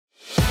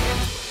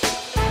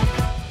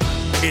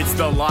It's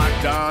the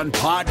Locked On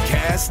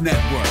Podcast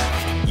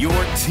Network, your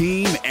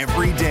team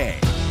every day.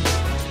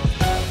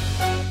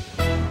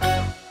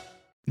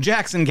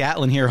 Jackson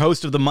Gatlin here,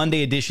 host of the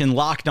Monday edition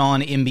Locked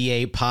On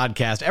NBA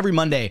podcast. Every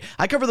Monday,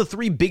 I cover the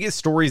three biggest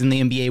stories in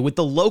the NBA with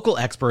the local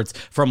experts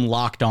from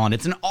Locked On.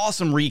 It's an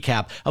awesome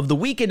recap of the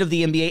weekend of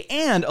the NBA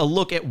and a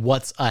look at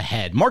what's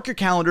ahead. Mark your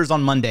calendars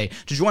on Monday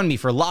to join me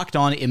for Locked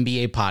On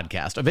NBA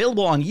podcast,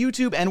 available on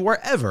YouTube and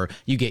wherever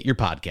you get your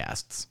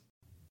podcasts.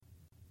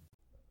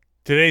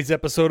 Today's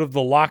episode of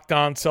the Locked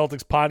On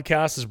Celtics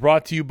podcast is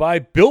brought to you by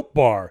Built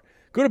Bar.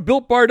 Go to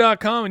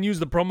BuiltBar.com and use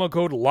the promo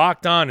code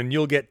LOCKEDON and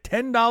you'll get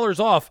 $10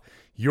 off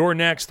your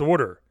next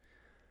order.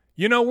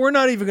 You know, we're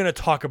not even going to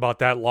talk about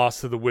that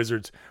loss to the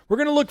Wizards. We're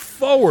going to look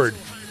forward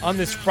on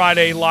this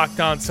Friday Locked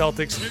On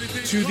Celtics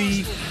to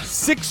the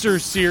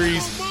Sixers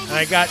series. And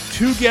I got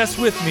two guests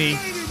with me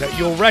that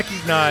you'll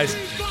recognize.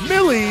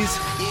 Millie's,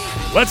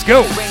 let's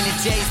go. Rainin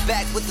J's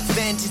back with the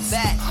vengeance.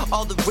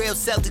 All the real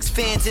Celtics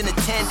fans in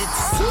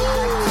attendance.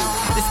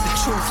 This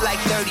the truth like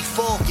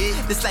 34.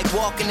 This like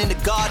walking in the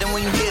garden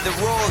when you hear the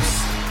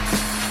roars.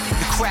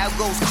 The crowd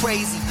goes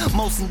crazy.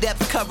 Most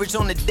in-depth coverage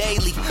on the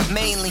daily.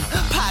 Mainly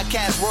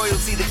podcast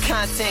royalty, the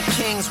content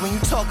kings. When you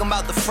talking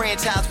about the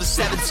franchise with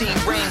 17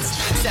 rings,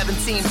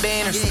 17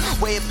 banners,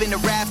 way up in the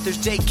rafters.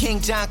 J.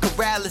 King, John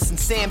Corrales, and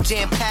Sam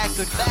Jam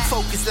Packard.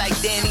 Focus like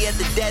Danny at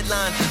the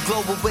deadline.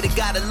 Global with it,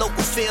 got a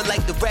local feel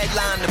like the red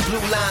line, the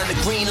blue line, the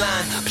green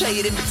line. Play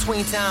it in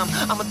between time.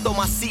 I'ma throw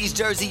my C's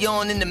jersey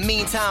on in the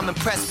meantime and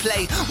press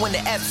play. When the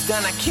F's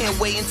done, I can't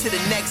wait until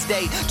the next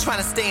day. Trying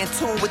to stay in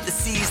tune with the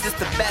C's, that's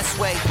the best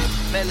way.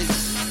 Melly,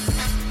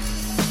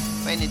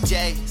 Rainin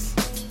J.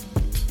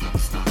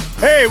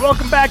 Hey,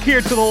 welcome back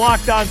here to the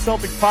Locked On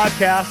Celtics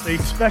podcast, a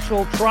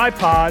special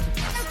tripod.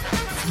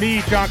 It's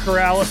me, John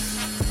Corrales,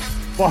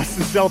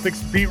 Boston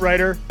Celtics beat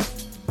writer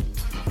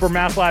for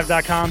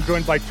MassLive.com,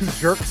 joined by two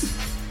jerks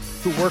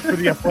who work for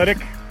The Athletic,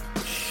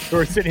 who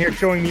are sitting here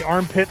showing me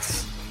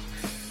armpits.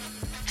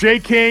 J.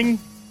 King,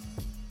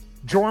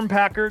 Jorm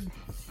Packard.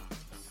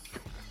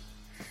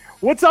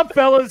 What's up,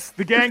 fellas?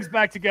 The gang's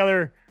back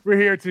together. We're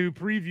here to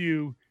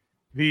preview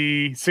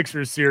the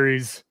Sixers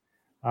series.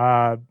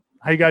 How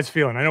you guys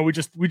feeling? I know we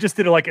just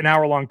did like an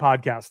hour-long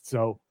podcast,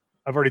 so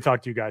I've already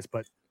talked to you guys,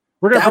 but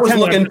we're gonna. That was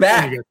looking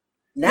back.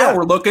 Now Yeah.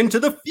 we're looking to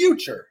the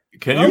future.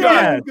 Can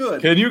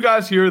you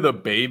guys hear the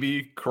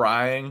baby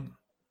crying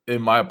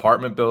in my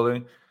apartment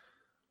building?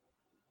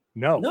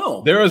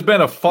 No. There has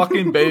been a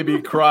fucking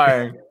baby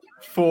crying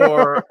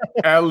for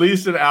at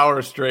least an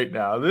hour straight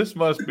now. This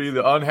must be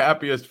the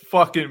unhappiest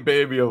fucking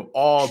baby of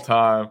all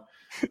time.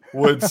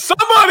 Would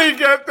somebody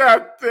get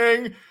that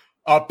thing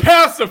a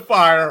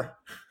pacifier,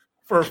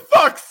 for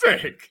fuck's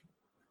sake?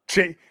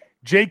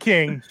 J.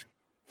 King,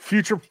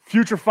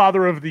 future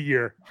father of the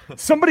year.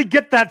 Somebody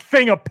get that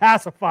thing a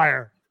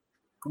pacifier.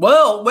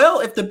 Well,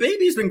 if the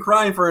baby's been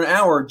crying for an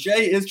hour,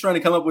 Jay is trying to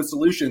come up with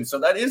solutions. So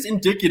that is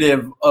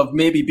indicative of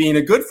maybe being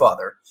a good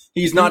father.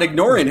 He's not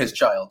ignoring his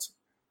child.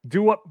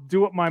 Do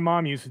what my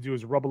mom used to do,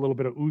 is rub a little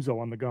bit of ouzo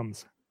on the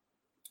gums.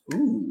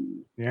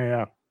 Ooh.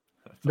 Yeah.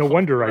 No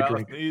wonder I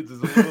drink. Needs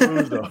is a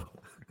little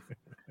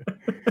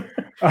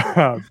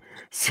Uzo.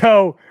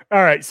 So,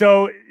 all right.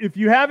 So if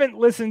you haven't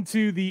listened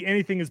to the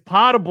Anything is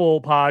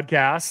Potable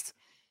podcast,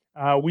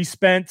 we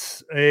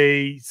spent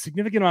a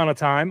significant amount of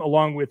time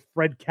along with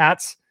Fred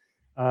Katz.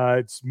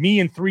 It's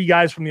me and three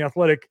guys from The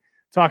Athletic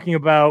talking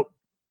about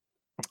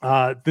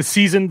the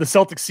season, the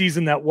Celtics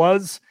season that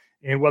was,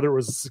 and whether it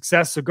was a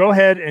success. So go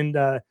ahead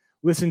and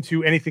listen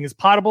to Anything is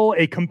Potable,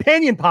 a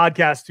companion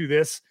podcast to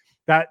this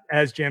that,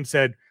 as Jam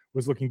said,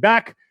 was looking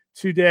back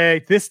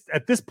today.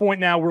 At this point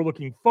now, we're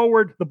looking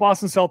forward. The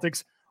Boston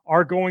Celtics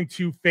are going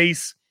to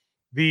face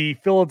the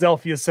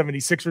Philadelphia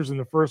 76ers in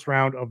the first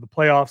round of the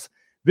playoffs.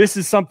 This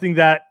is something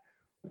that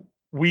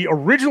we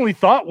originally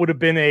thought would have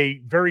been a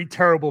very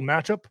terrible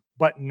matchup,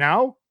 but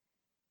now,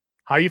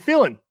 how you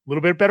feeling? A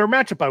little bit better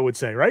matchup, I would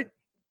say, right?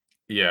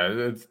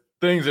 Yeah,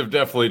 things have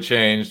definitely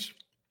changed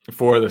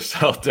for the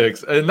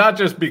Celtics, and not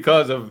just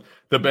because of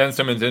the Ben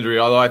Simmons injury,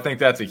 although I think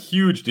that's a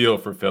huge deal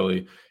for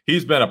Philly.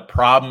 He's been a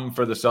problem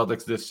for the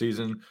Celtics this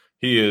season.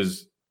 He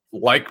is,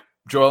 like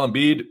Joel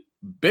Embiid,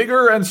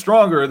 bigger and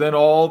stronger than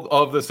all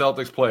of the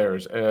Celtics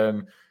players,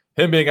 and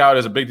him being out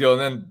is a big deal.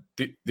 And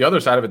then the other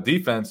side of it,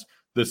 defense,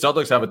 the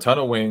Celtics have a ton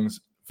of wings.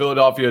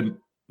 Philadelphia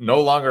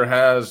no longer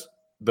has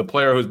the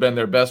player who's been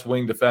their best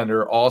wing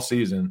defender all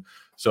season.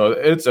 So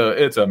it's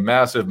a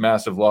massive,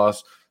 massive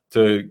loss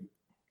to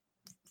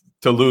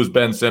lose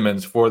Ben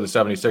Simmons for the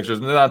 76ers.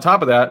 And then on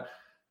top of that,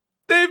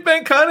 they've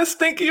been kind of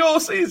stinky all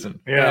season.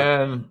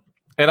 Yeah.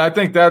 And I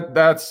think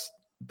that's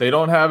they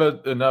don't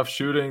have enough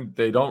shooting.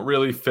 They don't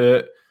really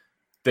fit.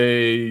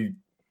 They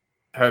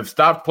have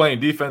stopped playing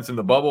defense in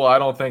the bubble. I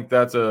don't think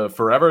that's a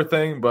forever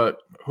thing, but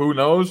who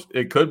knows?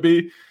 It could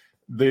be.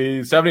 The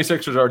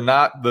 76ers are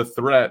not the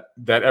threat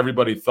that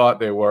everybody thought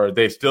they were.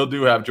 They still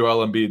do have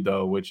Joel Embiid,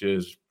 though, which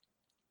is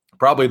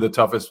probably the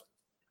toughest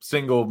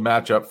single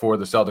matchup for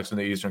the Celtics in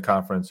the Eastern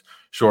Conference,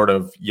 short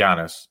of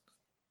Giannis.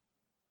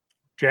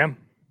 Jam?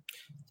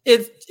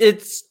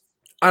 It's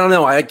I don't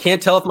know. I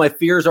can't tell if my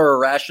fears are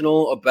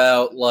irrational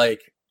about,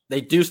 like,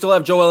 they do still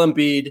have Joel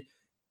Embiid.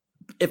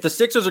 If the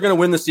Sixers are going to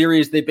win the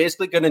series, they're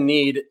basically going to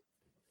need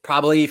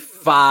probably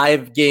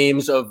 5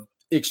 games of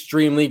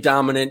extremely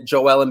dominant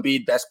Joel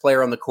Embiid, best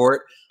player on the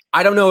court.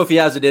 I don't know if he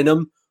has it in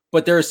him,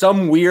 but there's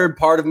some weird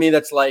part of me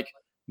that's like,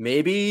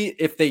 maybe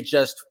if they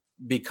just,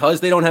 because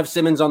they don't have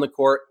Simmons on the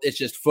court, it's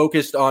just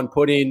focused on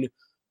putting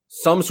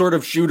some sort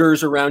of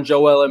shooters around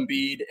Joel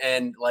Embiid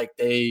and like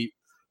they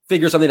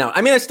figure something out.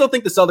 I mean, I still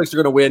think the Celtics are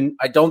going to win.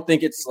 I don't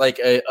think it's like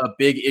a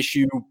big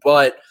issue,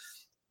 but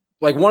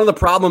like one of the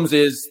problems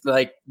is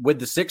like with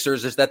the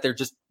Sixers is that their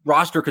just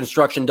roster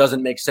construction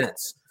doesn't make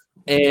sense.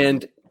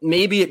 And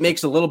maybe it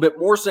makes a little bit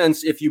more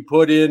sense if you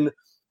put in,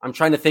 I'm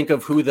trying to think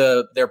of who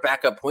their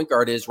backup point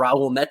guard is,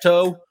 Raul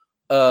Neto.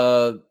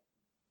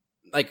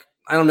 Like,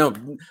 I don't know.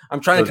 I'm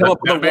trying to come up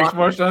with that makes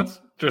more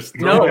sense. Just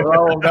no,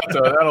 Raul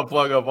Neto. That'll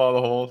plug up all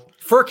the holes.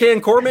 Furkan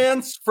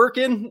Kormans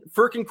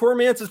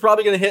is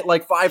probably going to hit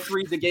like 5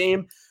 threes a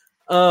game.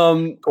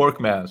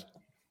 Korkmaz.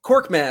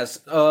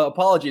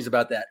 Apologies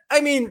about that.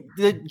 I mean,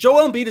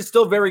 Joel Embiid is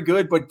still very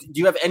good, but do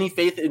you have any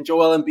faith in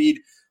Joel Embiid?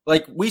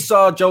 Like we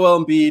saw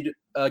Joel Embiid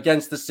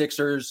against the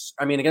Sixers,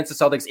 against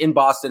the Celtics in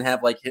Boston,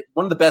 have like hit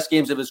one of the best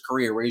games of his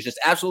career where he's just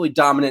absolutely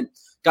dominant,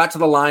 got to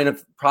the line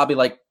of probably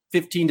like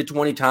 15 to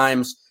 20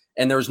 times,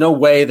 and there was no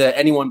way that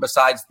anyone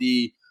besides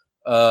the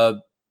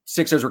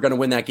Sixers were going to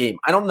win that game.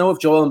 I don't know if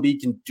Joel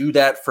Embiid can do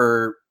that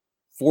for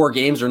 4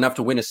 games or enough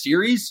to win a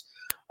series.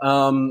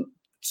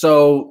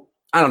 So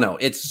I don't know.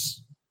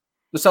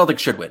 The Celtics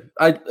should win.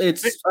 I'm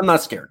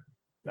not scared.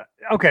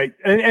 Okay.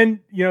 And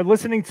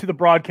listening to the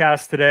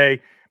broadcast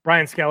today,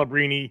 Brian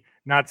Scalabrine,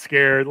 not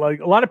scared. Like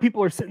a lot of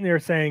people are sitting there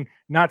saying,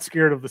 not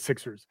scared of the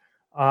Sixers.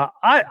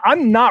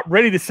 I'm not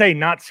ready to say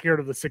not scared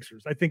of the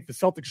Sixers. I think the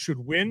Celtics should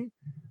win.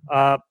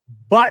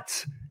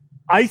 But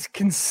I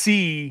can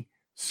see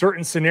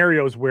certain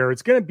scenarios where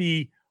it's going to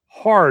be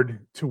hard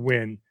to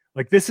win.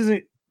 Like this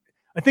isn't,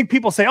 I think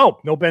people say, oh,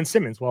 no Ben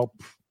Simmons. Well,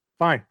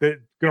 fine.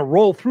 They're going to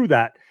roll through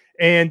that.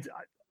 And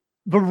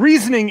the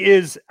reasoning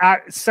is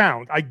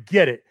sound. I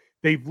get it.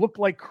 They've looked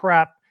like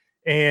crap,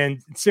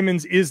 and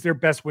Simmons is their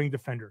best wing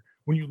defender.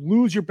 When you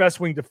lose your best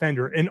wing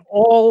defender, an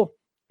all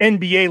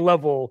NBA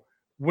level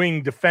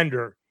wing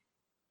defender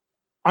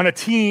on a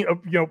team,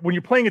 when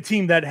you're playing a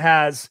team that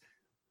has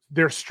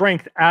their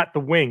strength at the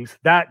wings,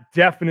 that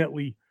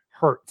definitely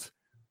hurts.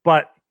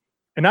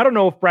 And I don't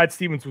know if Brad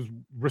Stevens was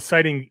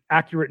reciting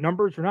accurate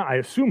numbers or not. I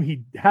assume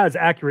he has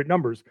accurate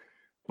numbers.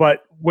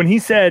 But when he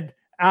said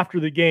after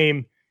the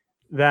game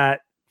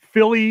that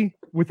Philly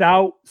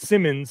without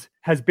Simmons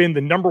has been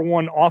the number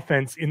 1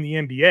 offense in the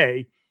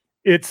NBA,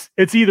 it's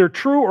either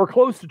true or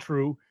close to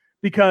true,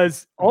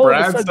 because all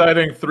Brad of a sudden,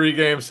 citing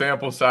 3-game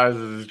sample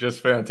sizes is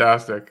just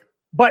fantastic.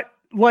 But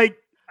like,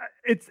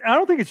 I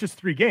don't think it's just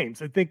 3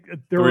 games. I think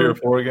there 3 were or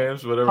 4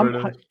 games,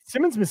 whatever it is.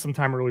 Simmons missed some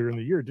time earlier in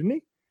the year, didn't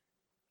he?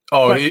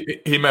 Oh, but,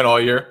 he meant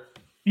all year?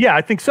 Yeah,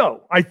 I think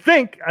so. I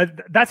think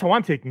that's how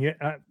I'm taking it.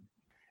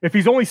 If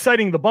he's only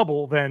citing the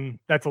bubble, then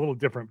that's a little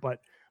different. But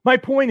my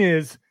point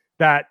is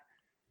that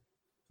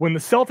when the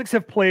Celtics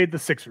have played the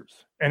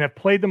Sixers and have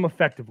played them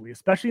effectively,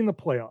 especially in the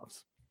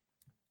playoffs,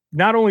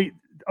 not only,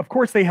 of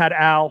course, they had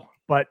Al,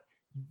 but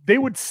they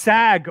would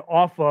sag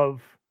off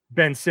of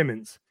Ben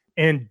Simmons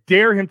and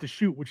dare him to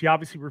shoot, which he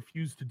obviously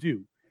refused to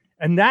do.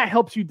 And that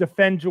helps you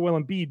defend Joel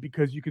Embiid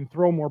because you can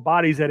throw more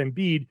bodies at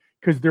Embiid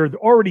because they're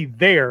already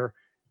there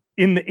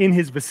in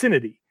his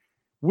vicinity.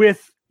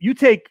 With you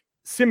take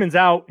Simmons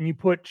out and you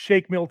put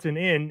Shake Milton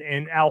in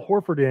and Al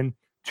Horford in,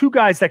 2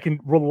 guys that can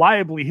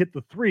reliably hit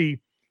the 3.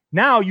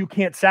 Now you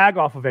can't sag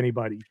off of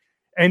anybody.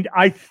 And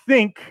I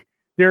think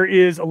there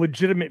is a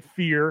legitimate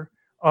fear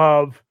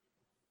of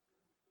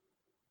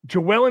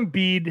Joel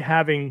Embiid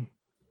having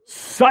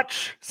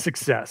such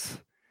success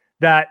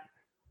that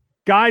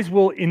guys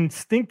will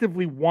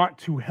instinctively want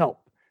to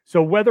help.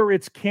 So whether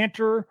it's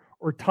Cantor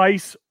or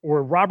Tice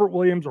or Robert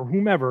Williams or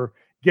whomever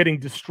getting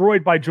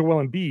destroyed by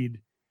Joel Embiid,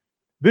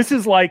 this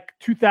is like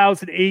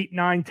 2008,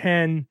 9,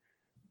 10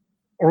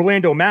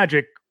 Orlando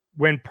Magic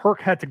when Perk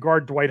had to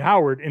guard Dwight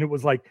Howard, and it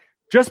was like,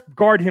 just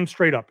guard him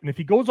straight up. And if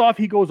he goes off,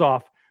 he goes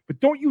off. But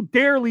don't you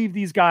dare leave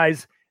these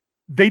guys.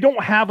 They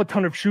don't have a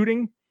ton of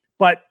shooting,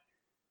 but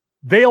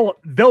they'll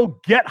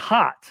get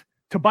hot.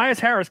 Tobias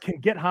Harris can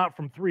get hot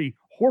from 3.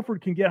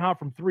 Horford can get hot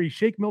from 3.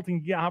 Shake Milton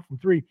can get hot from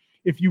 3.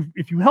 If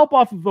you help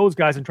off of those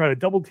guys and try to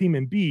double team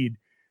Embiid,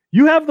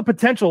 you have the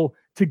potential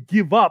to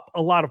give up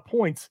a lot of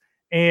points,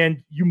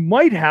 and you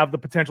might have the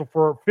potential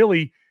for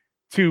Philly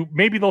to,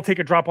 maybe they'll take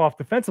a drop off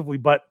defensively,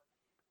 but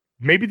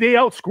maybe they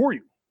outscore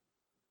you.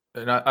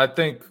 And I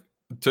think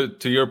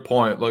to your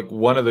point, like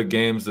one of the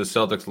games the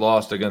Celtics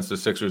lost against the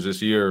Sixers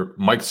this year,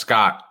 Mike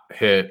Scott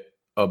hit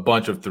a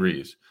bunch of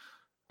 3s.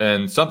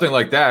 And something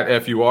like that,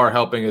 if you are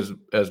helping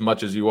as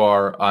much as you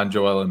are on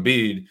Joel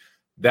Embiid,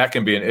 that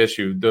can be an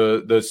issue.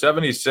 The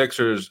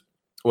 76ers,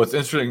 what's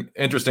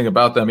interesting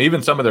about them,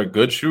 even some of their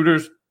good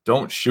shooters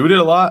don't shoot it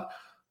a lot.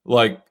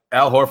 Like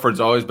Al Horford's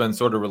always been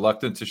sort of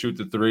reluctant to shoot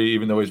the 3,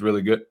 even though he's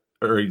really good,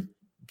 or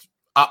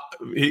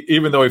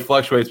even though he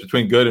fluctuates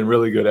between good and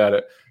really good at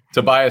it.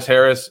 Tobias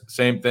Harris,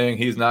 same thing.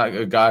 He's not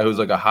a guy who's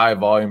like a high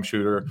volume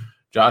shooter.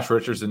 Josh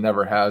Richardson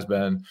never has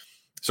been.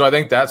 So I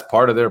think that's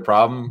part of their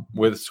problem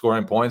with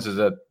scoring points is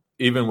that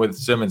even with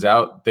Simmons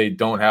out, they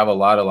don't have a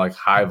lot of like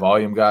high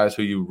volume guys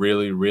who you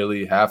really,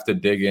 really have to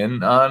dig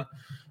in on.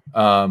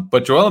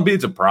 But Joel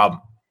Embiid's a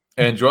problem.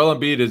 And Joel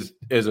Embiid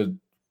is a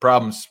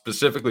problem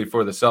specifically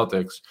for the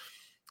Celtics.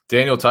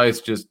 Daniel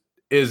Tice just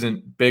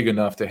isn't big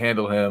enough to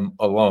handle him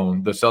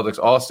alone. The Celtics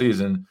all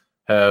season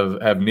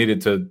have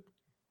needed to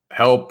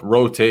help,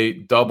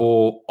 rotate,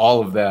 double,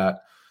 all of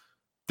that.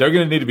 They're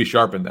going to need to be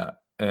sharp in that.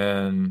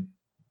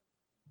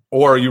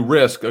 Or you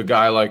risk a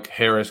guy like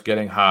Harris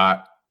getting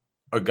hot,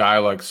 a guy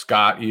like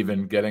Scott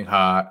even getting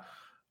hot.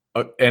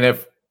 And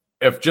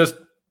if just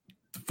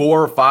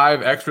 4 or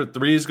 5 extra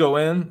threes go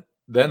in,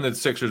 then the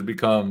Sixers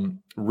become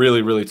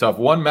really, really tough.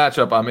 One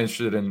matchup I'm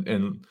interested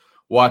in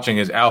watching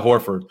is Al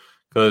Horford,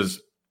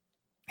 because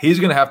he's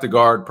going to have to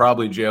guard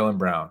probably Jaylen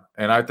Brown.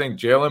 And I think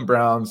Jaylen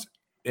Brown's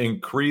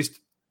increased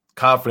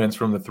confidence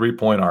from the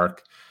three-point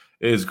arc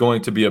is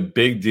going to be a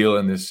big deal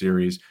in this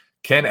series.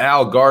 Can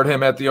Al guard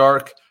him at the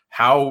arc?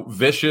 How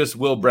vicious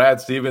will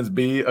Brad Stevens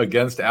be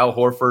against Al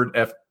Horford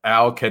if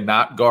Al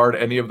cannot guard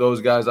any of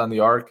those guys on the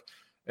arc?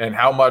 And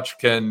how much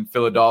can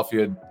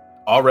Philadelphia,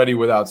 already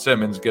without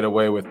Simmons, get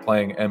away with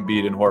playing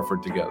Embiid and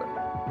Horford together?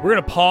 We're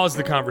going to pause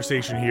the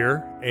conversation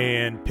here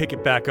and pick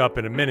it back up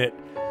in a minute.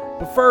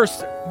 But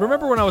first,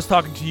 remember when I was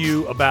talking to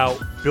you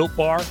about Built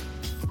Bar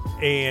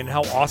and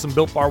how awesome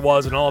Built Bar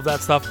was and all of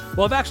that stuff?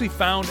 Well, I've actually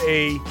found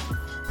a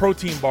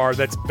protein bar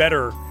that's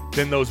better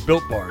than those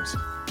Built Bars.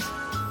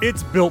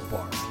 It's Built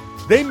Bar.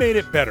 They made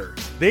it better.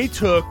 They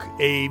took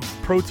a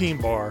protein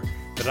bar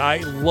that I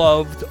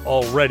loved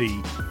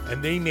already,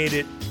 and they made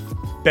it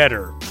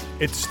better.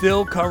 It's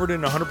still covered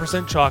in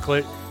 100%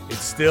 chocolate.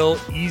 It's still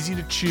easy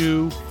to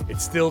chew.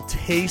 It still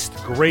tastes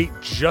great,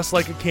 just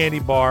like a candy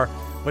bar,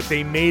 but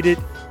they made it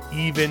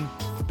even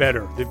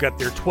better. They've got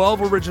their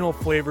 12 original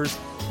flavors,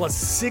 plus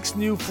 6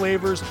 new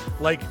flavors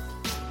like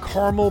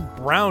caramel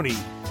brownie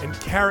and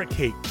carrot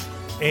cake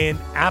and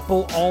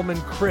apple almond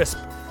crisp.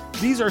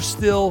 These are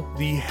still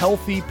the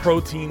healthy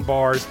protein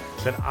bars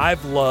that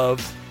I've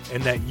loved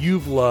and that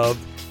you've loved,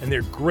 and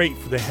they're great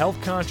for the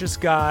health-conscious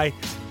guy.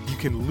 You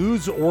can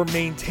lose or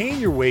maintain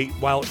your weight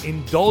while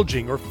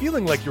indulging or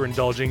feeling like you're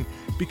indulging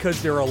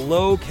because they're a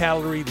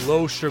low-calorie,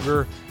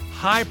 low-sugar,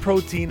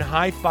 high-protein,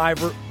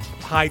 high-fiber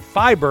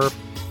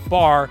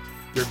bar.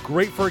 They're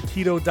great for a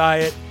keto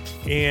diet,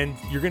 and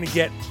you're going to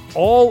get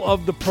all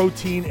of the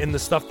protein and the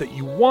stuff that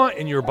you want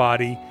in your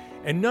body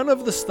and none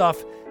of the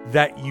stuff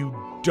that you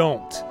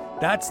don't.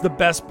 That's the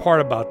best part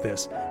about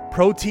this.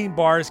 Protein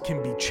bars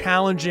can be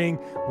challenging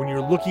when you're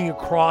looking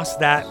across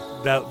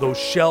those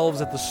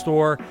shelves at the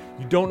store.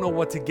 You don't know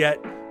what to get.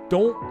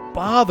 Don't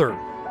bother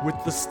with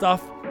the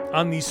stuff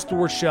on these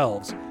store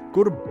shelves.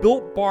 Go to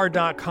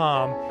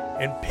BuiltBar.com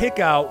and pick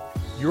out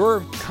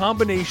your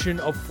combination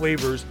of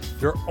flavors.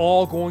 They're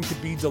all going to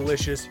be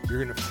delicious.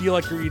 You're going to feel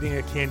like you're eating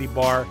a candy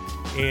bar,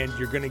 and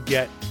you're going to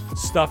get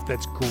stuff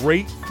that's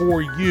great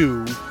for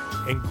you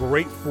and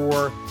great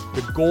for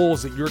the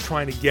goals that you're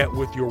trying to get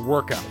with your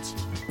workouts.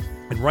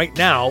 And right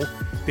now,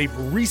 they've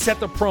reset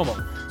the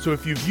promo. So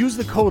if you've used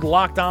the code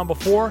LOCKEDON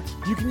before,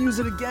 you can use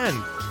it again.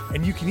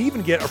 And you can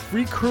even get a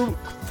free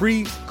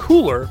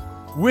cooler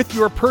with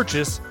your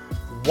purchase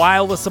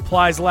while the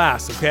supplies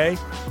last, okay?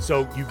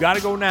 So you got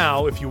to go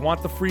now. If you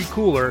want the free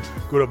cooler,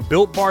 go to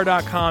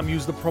BuiltBar.com,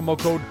 use the promo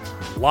code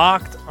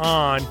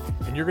LOCKEDON,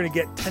 and you're going to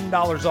get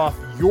 $10 off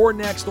your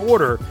next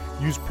order.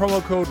 Use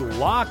promo code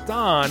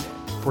LOCKEDON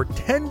for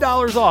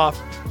 $10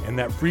 off and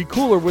that free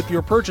cooler with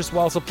your purchase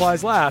while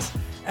supplies last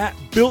at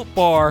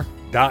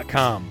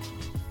BuiltBar.com.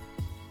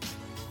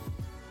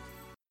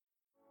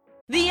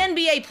 The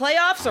NBA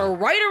playoffs are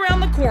right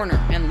around the corner,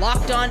 and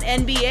Locked On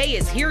NBA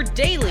is here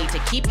daily to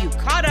keep you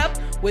caught up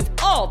with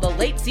all the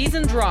late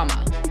season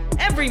drama.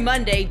 Every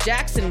Monday,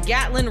 Jackson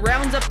Gatlin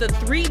rounds up the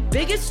 3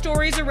 biggest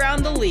stories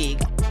around the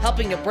league,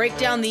 helping to break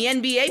down the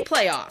NBA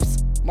playoffs.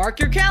 Mark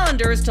your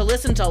calendars to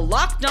listen to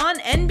Locked On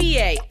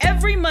NBA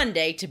every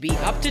Monday to be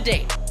up to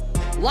date.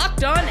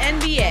 Locked On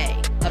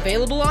NBA,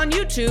 available on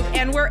YouTube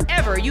and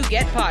wherever you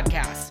get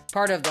podcasts.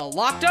 Part of the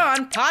Locked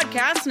On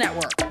Podcast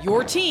Network,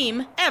 your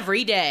team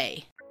every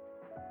day.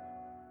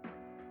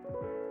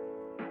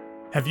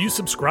 Have you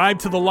subscribed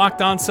to the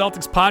Locked On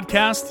Celtics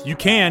podcast? You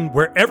can,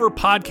 wherever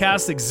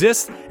podcasts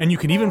exist, and you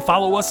can even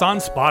follow us on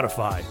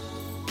Spotify.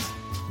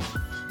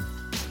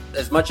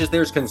 As much as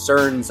there's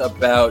concerns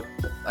about,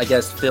 I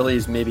guess,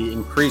 Philly's maybe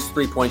increased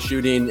three-point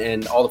shooting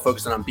and all the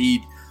focus on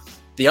Embiid,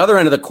 the other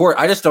end of the court,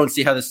 I just don't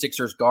see how the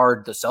Sixers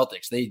guard the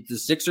Celtics. The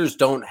Sixers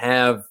don't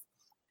have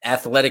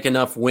athletic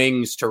enough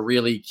wings to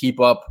really keep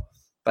up.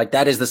 Like,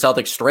 that is the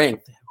Celtics'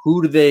 strength.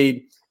 Who do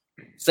they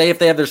say if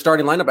they have their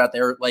starting lineup out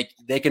there? Like,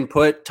 they can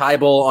put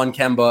Tybal on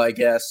Kemba, I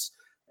guess,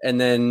 and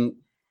then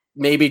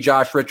maybe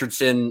Josh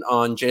Richardson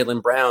on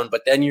Jaylen Brown,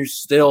 but then you're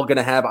still going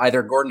to have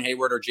either Gordon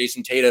Hayward or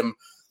Jason Tatum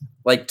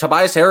like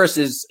Tobias Harris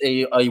is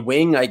a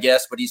wing, I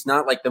guess, but he's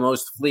not like the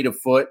most fleet of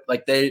foot.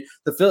 Like the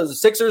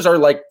Sixers are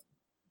like,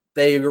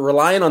 they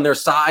relying on their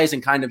size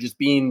and kind of just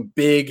being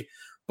big.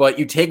 But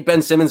you take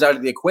Ben Simmons out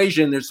of the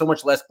equation, there's so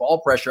much less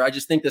ball pressure. I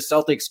just think the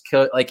Celtics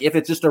could, like, if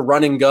it's just a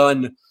run and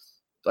gun,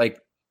 like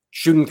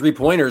shooting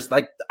 3-pointers,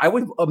 like I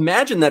would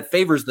imagine that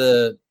favors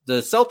the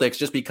Celtics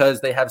just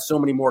because they have so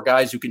many more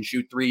guys who can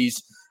shoot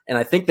threes. And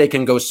I think they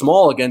can go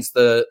small against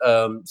the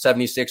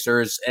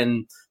 76ers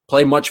and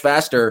play much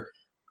faster.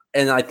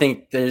 And I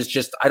think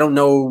I don't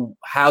know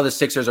how the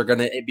Sixers are going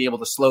to be able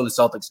to slow the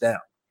Celtics down.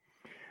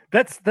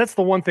 That's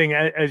the one thing,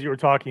 as you were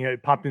talking,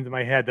 it popped into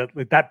my head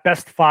that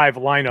best five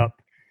lineup.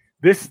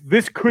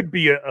 This could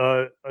be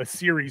a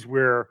series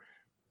where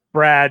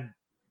Brad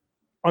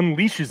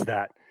unleashes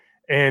that.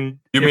 And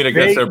you mean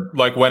against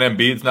like when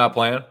Embiid's not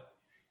playing?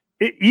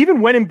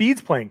 Even when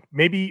Embiid's playing,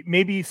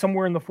 maybe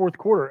somewhere in the fourth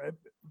quarter,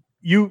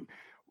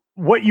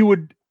 what you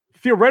would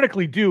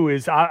theoretically do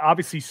is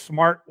obviously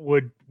Smart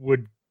would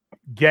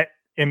get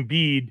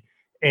Embiid,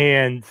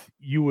 and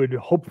you would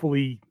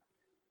hopefully,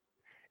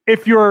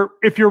 if you're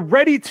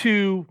ready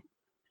to,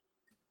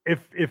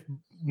 if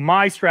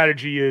my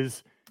strategy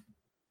is,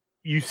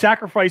 you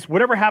sacrifice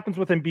whatever happens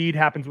with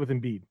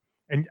Embiid.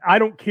 And I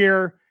don't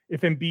care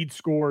if Embiid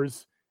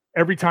scores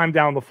every time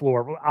down the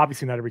floor. Well,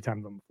 obviously not every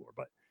time down the floor,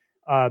 but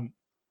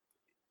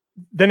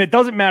then it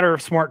doesn't matter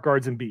if Smart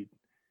guards Embiid.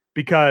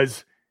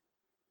 Because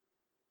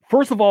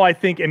first of all, I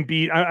think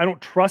Embiid, I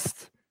don't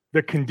trust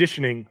the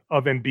conditioning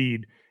of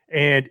Embiid.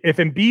 And if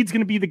Embiid's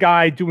going to be the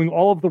guy doing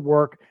all of the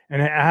work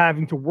and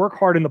having to work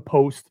hard in the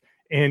post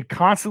and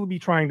constantly be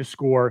trying to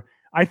score,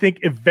 I think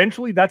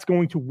eventually that's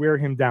going to wear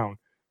him down.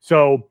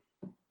 So,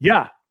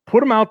 yeah,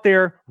 put him out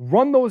there,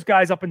 run those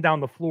guys up and down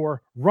the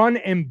floor, run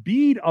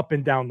Embiid up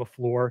and down the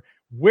floor,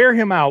 wear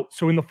him out.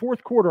 So in the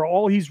fourth quarter,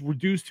 all he's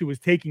reduced to is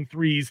taking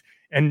threes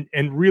and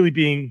really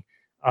being,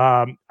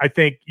 I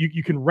think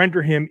you can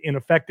render him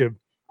ineffective.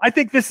 I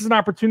think this is an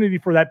opportunity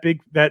for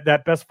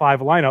that best five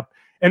lineup.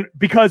 And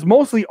because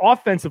mostly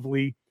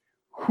offensively,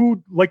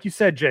 who, like you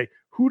said, Jay,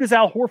 who does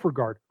Al Horford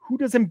guard? Who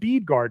does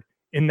Embiid guard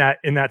in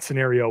that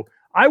scenario?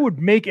 I would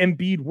make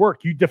Embiid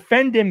work. You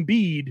defend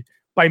Embiid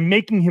by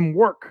making him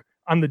work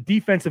on the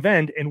defensive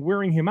end and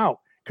wearing him out.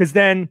 Because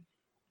then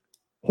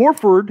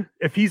Horford,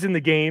 if he's in the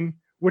game,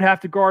 would have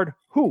to guard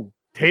who?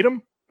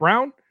 Tatum?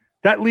 Brown?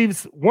 That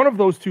leaves one of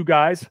those two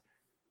guys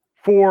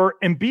for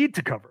Embiid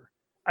to cover.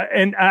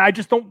 And I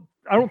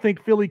don't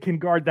think Philly can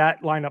guard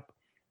that lineup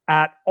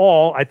at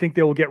all. I think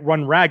they will get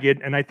run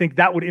ragged, and I think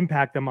that would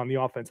impact them on the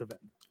offensive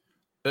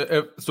end.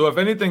 If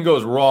anything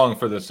goes wrong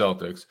for the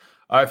Celtics,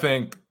 I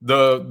think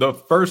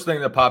the first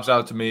thing that pops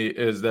out to me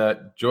is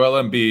that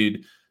Joel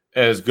Embiid,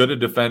 as good a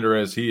defender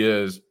as he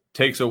is,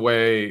 takes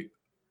away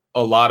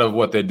a lot of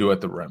what they do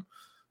at the rim.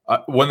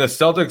 When the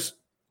Celtics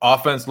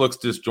offense looks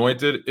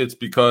disjointed, it's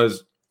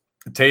because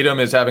Tatum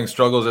is having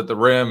struggles at the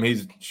rim.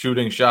 He's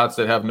shooting shots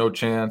that have no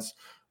chance.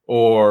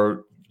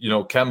 Or,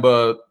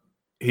 Kemba,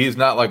 he's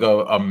not like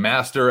a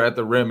master at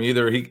the rim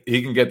either.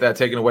 He can get that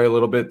taken away a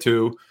little bit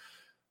too.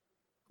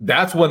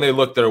 That's when they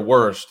look their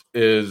worst,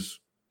 is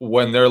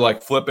when they're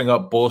like flipping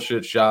up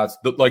bullshit shots,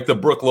 like the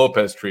Brook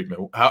Lopez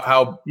treatment.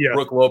 How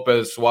Brook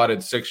Lopez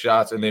swatted 6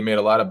 shots and they made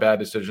a lot of bad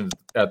decisions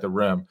at the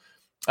rim.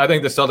 I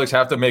think the Celtics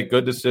have to make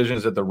good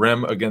decisions at the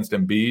rim against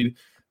Embiid.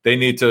 They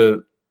need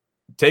to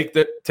take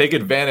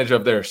advantage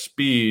of their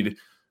speed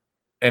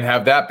and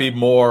have that be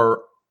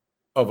more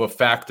of a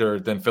factor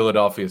than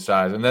Philadelphia's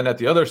size. And then at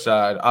the other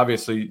side,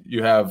 obviously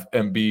you have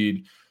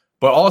Embiid,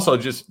 but also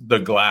just the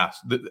glass.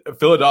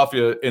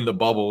 Philadelphia in the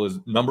bubble is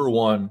number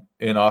 1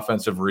 in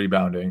offensive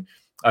rebounding.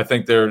 I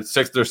think they're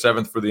 6th or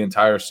 7th for the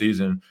entire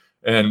season.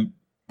 And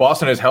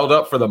Boston has held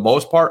up for the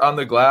most part on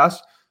the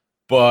glass,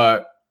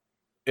 but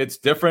it's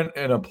different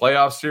in a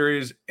playoff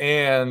series,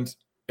 and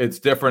it's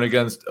different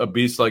against a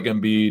beast like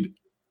Embiid,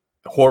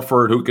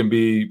 Horford,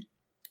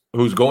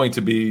 who's going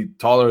to be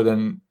taller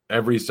than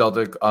every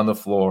Celtic on the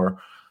floor.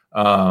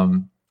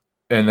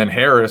 And then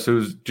Harris,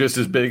 who's just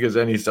as big as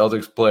any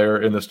Celtics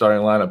player in the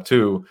starting lineup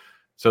too.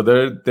 So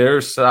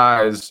their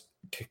size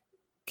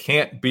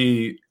can't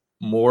be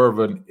more of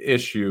an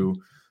issue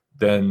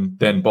than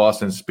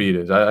Boston's speed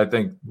is. I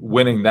think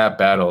winning that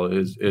battle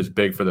is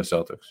big for the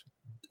Celtics.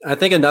 I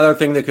think another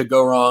thing that could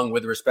go wrong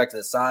with respect to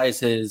the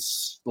size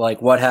is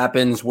like what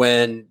happens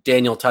when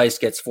Daniel Tice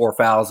gets 4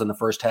 fouls in the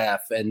first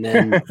half, and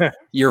then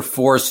you're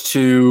forced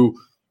to,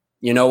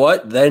 you know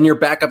what? Then your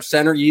backup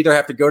center, you either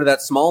have to go to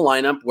that small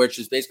lineup, which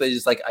is basically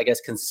just like, I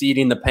guess,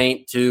 conceding the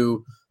paint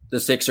to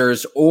the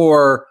Sixers,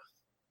 or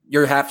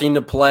you're having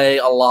to play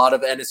a lot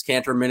of Enes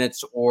Kanter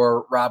minutes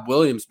or Rob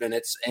Williams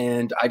minutes.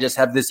 And I just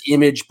have this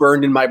image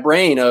burned in my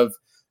brain of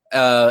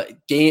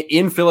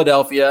in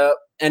Philadelphia,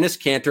 Enes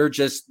Kanter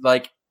just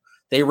like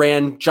they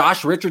ran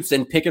Josh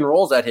Richardson pick and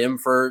rolls at him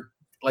for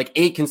like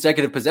 8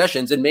 consecutive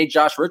possessions and made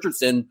Josh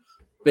Richardson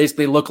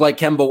basically look like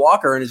Kemba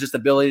Walker and his just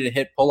ability to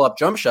hit pull-up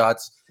jump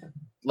shots.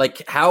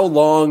 Like, how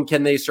long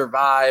can they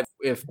survive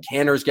if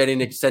Kanter's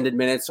getting extended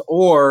minutes,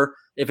 or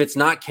if it's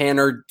not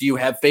Cantor, do you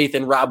have faith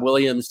in Rob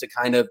Williams to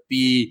kind of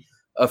be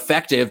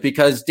effective?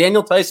 Because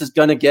Daniel Tice is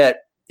going to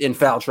get in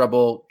foul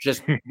trouble.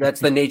 Just that's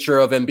the nature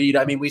of Embiid.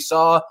 I mean, we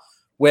saw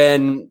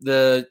when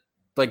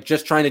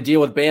just trying to deal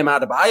with Bam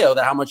Adebayo,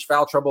 that how much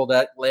foul trouble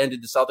that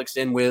landed the Celtics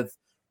in with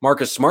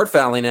Marcus Smart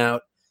fouling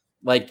out.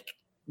 Like,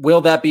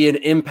 will that be an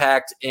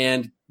impact?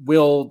 And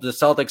will the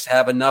Celtics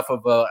have enough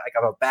of a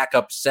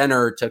backup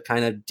center to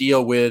kind of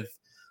deal with?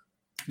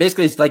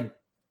 Basically, it's like,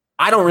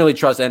 I don't really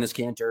trust Enes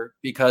Kanter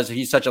because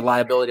he's such a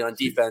liability on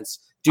defense.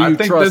 I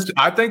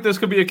think this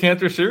could be a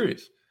Kanter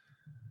series.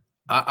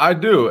 I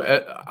do.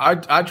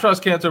 I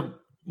trust Kanter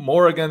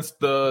more against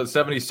the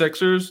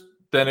 76ers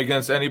than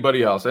against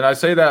anybody else. And I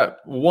say that,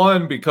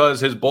 one, because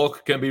his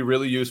bulk can be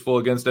really useful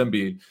against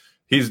Embiid.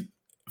 He's,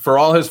 for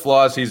all his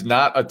flaws, he's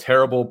not a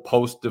terrible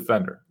post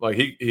defender. Like,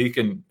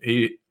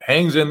 he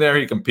hangs in there,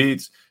 he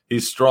competes,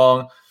 he's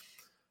strong.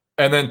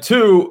 And then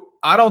two,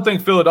 I don't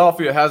think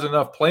Philadelphia has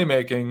enough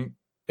playmaking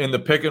in the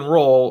pick and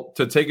roll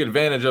to take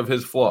advantage of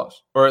his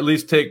flaws, or at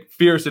least take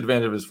fierce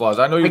advantage of his flaws.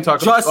 I know you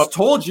talked.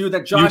 Told you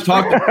that Josh.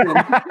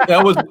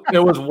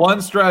 It was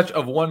one stretch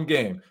of one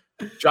game.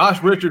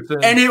 Josh Richardson,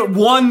 and it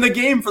won the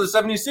game for the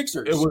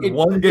 76ers. It was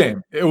one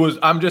game. It was.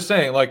 I'm just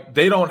saying, like,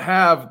 they don't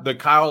have the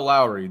Kyle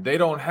Lowry. They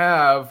don't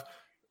have.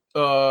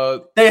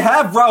 They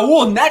have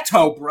Raul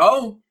Neto,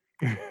 bro.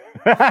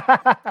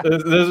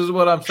 This is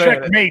what I'm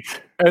saying.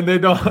 Checkmate. And they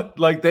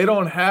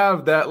don't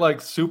have that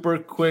like super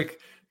quick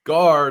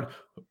guard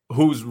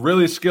who's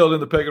really skilled in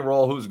the pick and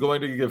roll, who's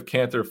going to give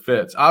Kanter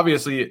fits.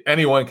 Obviously,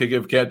 anyone could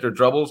give Kanter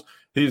troubles.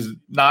 He's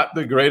not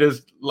the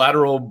greatest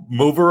lateral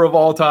mover of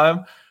all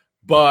time,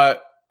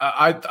 but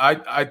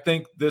I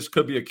think this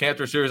could be a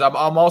Kanter series. I'm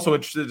also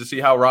interested to see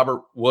how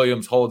Robert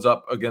Williams holds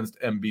up against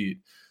Embiid.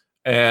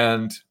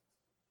 And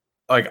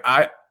like,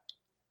 I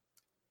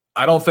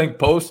don't think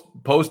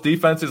post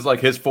defense is like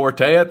his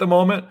forte at the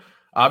moment.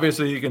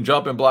 Obviously, he can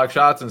jump and block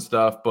shots and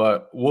stuff,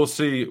 but we'll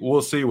see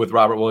with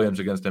Robert Williams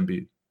against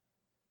Embiid.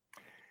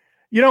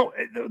 You know,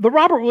 the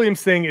Robert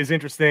Williams thing is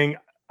interesting.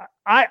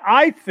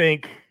 I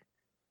think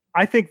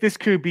this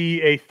could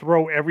be a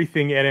throw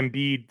everything at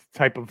Embiid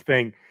type of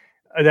thing.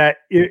 That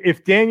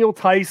if Daniel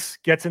Tice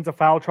gets into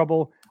foul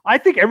trouble, I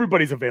think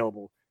everybody's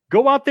available.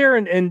 Go out there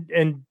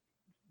and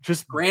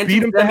just beat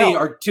him. Grant and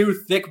are two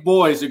thick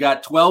boys who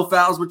got 12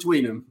 fouls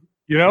between them.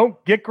 You know,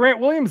 get Grant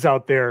Williams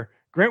out there.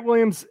 Grant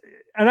Williams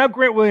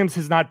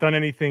has not done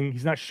anything.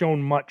 He's not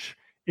shown much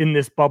in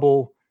this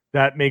bubble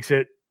that makes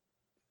it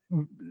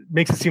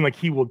seem like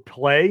he would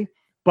play.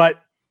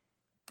 But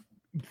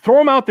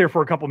throw him out there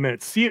for a couple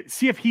minutes. See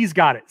if he's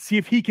got it. See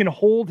if he can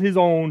hold his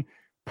own.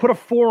 Put a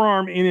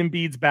forearm in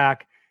Embiid's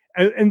back.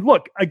 And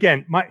look,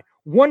 again,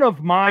 one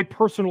of my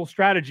personal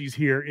strategies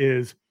here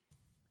is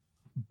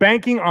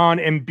banking on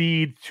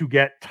Embiid to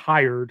get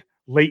tired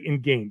late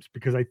in games,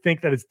 because I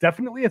think that it's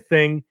definitely a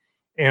thing,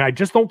 and I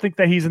just don't think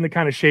that he's in the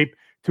kind of shape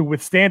to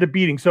withstand a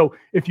beating. So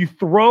if you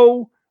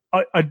throw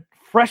a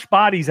fresh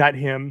bodies at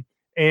him,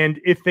 and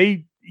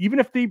even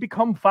if they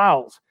become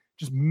fouls,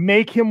 just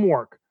make him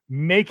work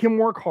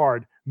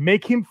hard,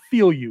 make him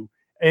feel you.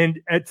 And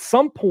at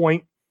some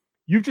point,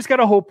 you've just got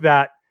to hope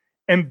that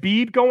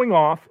Embiid going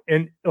off,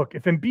 and look,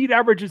 if Embiid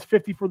averages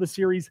 50 for the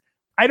series,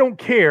 I don't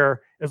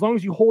care, as long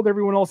as you hold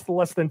everyone else to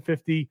less than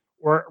 50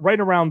 or right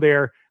around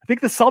there. I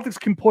think the Celtics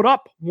can put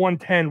up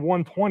 110,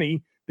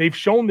 120. They've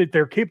shown that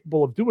they're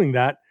capable of doing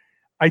that.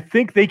 I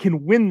think they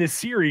can win this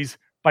series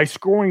by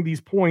scoring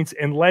these points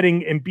and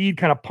letting Embiid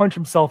kind of punch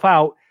himself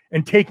out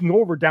and taking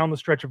over down the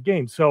stretch of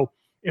games. So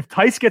if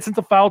Tice gets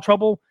into foul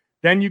trouble,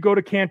 then you go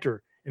to Kanter.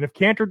 And if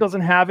Kanter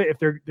doesn't have it, if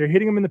they're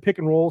hitting him in the pick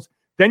and rolls,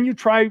 then you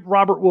try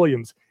Robert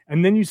Williams.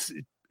 And then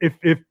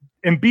if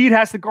Embiid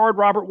has to guard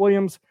Robert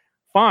Williams,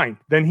 fine.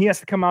 Then he has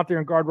to come out there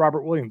and guard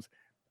Robert Williams.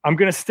 I'm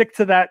going to stick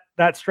to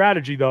that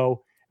strategy,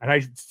 though. And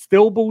I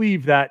still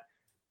believe that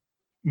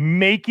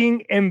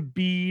making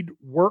Embiid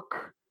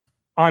work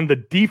on the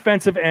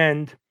defensive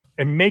end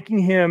and making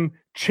him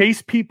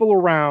chase people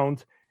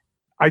around,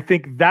 I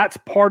think that's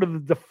part of the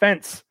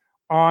defense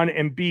on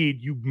Embiid.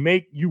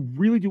 You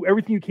really do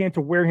everything you can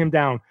to wear him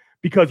down,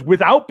 because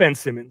without Ben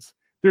Simmons,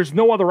 there's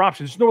no other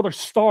option. There's no other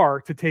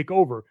star to take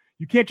over.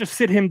 You can't just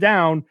sit him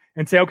down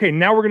and say, okay,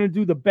 now we're going to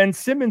do the Ben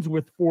Simmons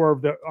with four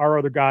of our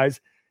other guys.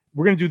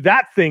 We're going to do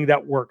that thing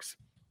that works.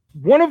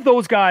 One of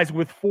those guys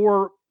with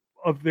four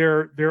of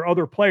their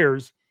other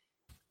players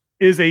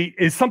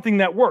is something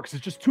that works.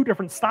 It's just two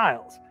different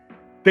styles.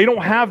 They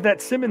don't have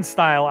that Simmons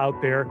style out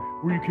there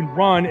where you can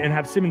run and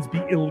have Simmons be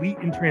elite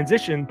in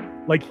transition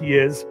like he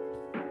is.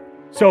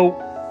 So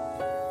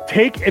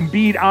take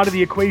Embiid out of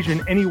the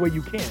equation any way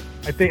you can.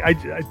 I think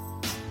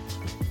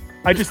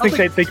I just think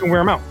that they can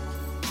wear him out.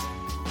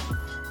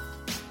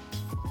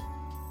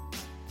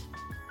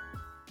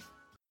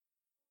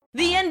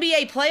 The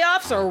NBA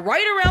playoffs are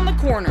right around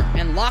the corner,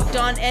 and Locked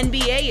On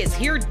NBA is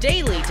here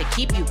daily to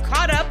keep you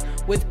caught up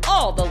with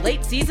all the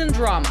late season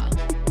drama.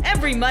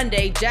 Every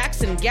Monday,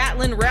 Jackson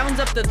Gatlin rounds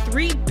up the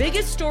 3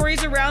 biggest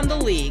stories around the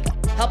league,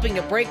 helping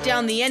to break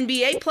down the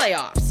NBA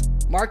playoffs.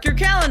 Mark your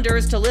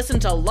calendars to listen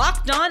to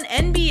Locked On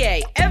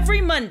NBA every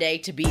Monday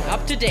to be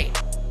up to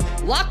date.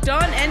 Locked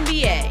On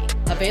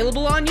NBA,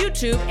 available on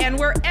YouTube and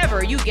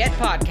wherever you get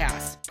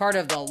podcasts. Part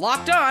of the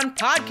Locked On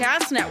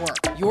Podcast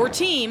Network, your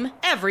team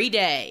every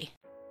day.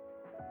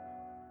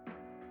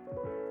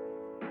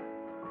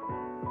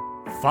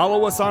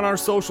 Follow us on our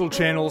social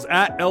channels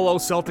at LO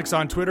Celtics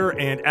on Twitter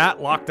and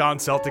at Locked On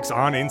Celtics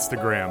on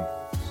Instagram.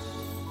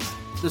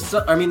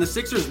 The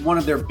Sixers, one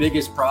of their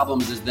biggest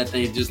problems is that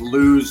they just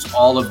lose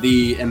all of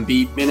the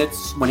Embiid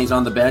minutes when he's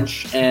on the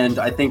bench. And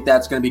I think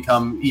that's going to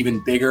become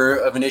even bigger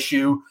of an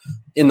issue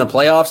in the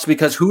playoffs,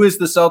 because who is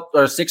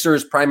the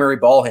Sixers' primary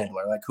ball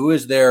handler? Like, who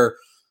is their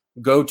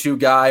go-to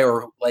guy?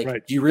 Or like,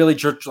 Do you really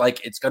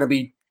like it's going to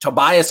be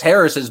Tobias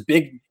Harris's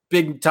big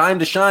time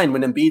to shine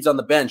when Embiid's on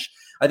the bench?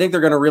 I think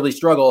they're going to really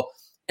struggle.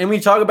 And we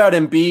talk about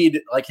Embiid,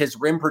 like his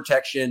rim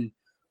protection.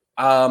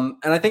 And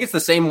I think it's the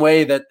same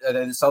way that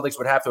the Celtics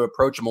would have to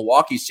approach a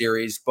Milwaukee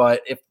series.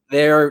 But if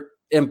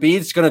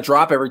Embiid's going to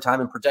drop every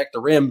time and protect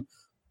the rim,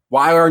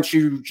 why aren't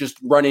you just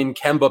running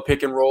Kemba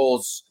pick and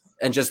rolls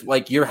and just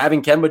like you're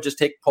having Kemba just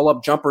take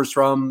pull-up jumpers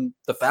from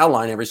the foul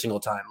line every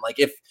single time? Like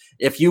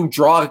if you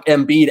draw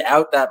Embiid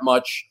out that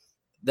much,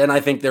 then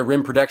I think their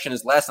rim protection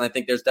is less. And I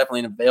think there's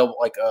definitely an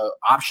available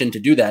option to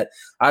do that.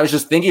 I was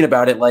just thinking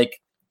about it, like,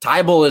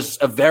 Tybal is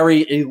a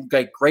very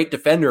great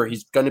defender.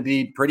 He's going to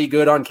be pretty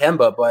good on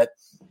Kemba, but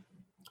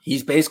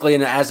he's basically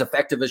as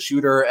effective a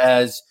shooter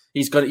as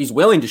he's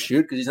willing to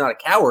shoot because he's not a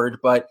coward,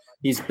 but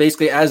he's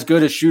basically as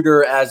good a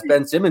shooter as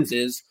Ben Simmons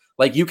is.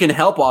 Like, you can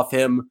help off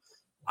him.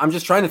 I'm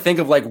just trying to think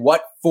of like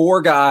what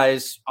four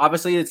guys.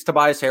 Obviously, it's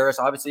Tobias Harris.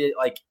 Obviously,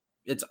 like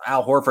it's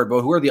Al Horford.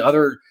 But who are the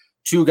other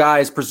two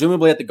guys?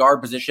 Presumably at the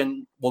guard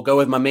position, we'll go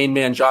with my main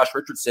man, Josh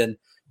Richardson.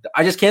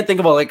 I just can't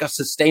think of a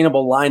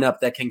sustainable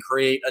lineup that can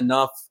create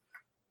enough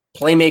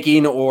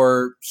playmaking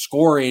or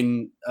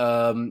scoring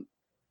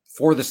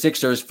for the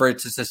Sixers for it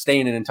to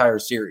sustain an entire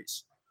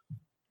series.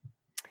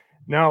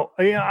 Now,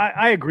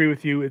 I agree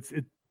with you.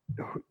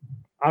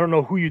 I don't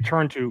know who you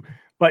turn to,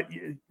 but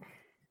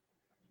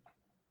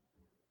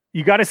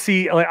you got to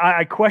see. Like,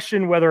 I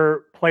question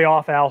whether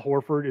playoff Al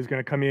Horford is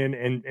going to come in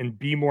and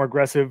be more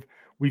aggressive.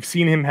 We've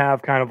seen him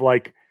have kind of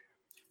like.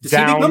 Does he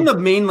become the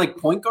main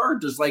point guard?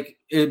 Does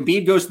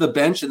Embiid goes to the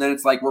bench and then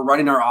it's like we're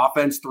running our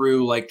offense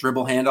through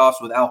dribble handoffs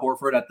with Al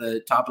Horford at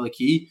the top of the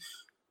key?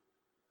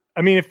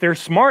 I mean, if they're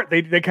smart,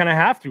 they kind of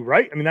have to,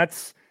 right? I mean,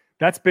 that's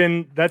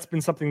been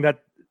something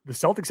that the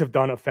Celtics have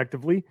done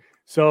effectively.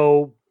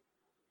 So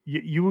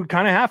you would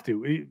kind of have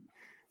to.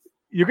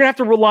 You're going to have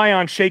to rely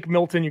on Shake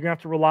Milton. You're going to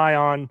have to rely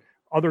on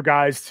other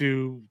guys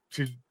to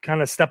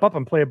kind of step up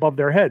and play above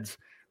their heads.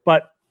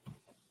 But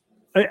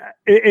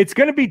it's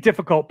going to be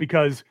difficult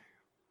because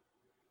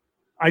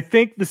I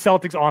think the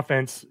Celtics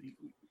offense,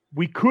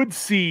 we could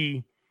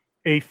see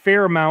a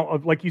fair amount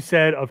of, like you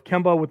said, of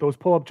Kemba with those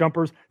pull-up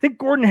jumpers. I think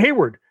Gordon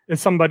Hayward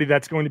is somebody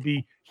that's going to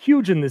be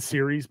huge in this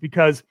series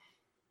because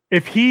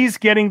if he's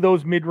getting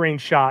those mid-range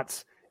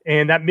shots,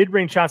 and that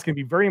mid-range shot's going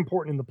to be very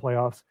important in the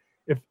playoffs,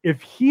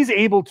 if he's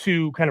able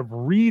to kind of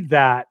read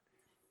that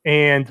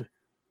and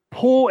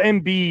pull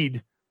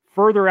Embiid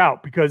further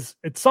out, because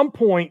at some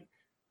point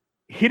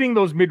hitting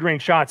those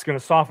mid-range shots is going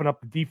to soften up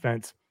the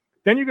defense.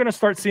 Then you're going to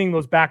start seeing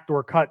those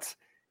backdoor cuts.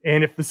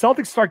 And if the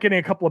Celtics start getting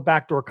a couple of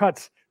backdoor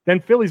cuts, then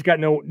Philly's got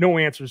no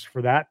answers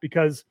for that,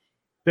 because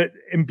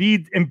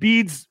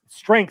Embiid's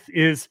strength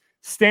is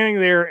standing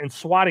there and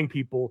swatting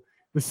people.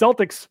 The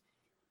Celtics,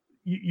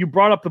 you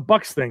brought up the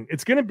Bucks thing.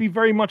 It's going to be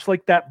very much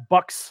like that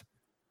Bucks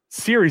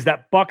series,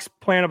 that Bucks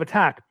plan of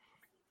attack.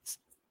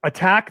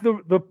 Attack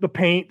the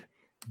paint,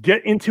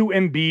 get into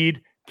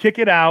Embiid, kick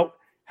it out,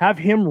 have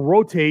him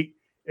rotate.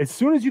 As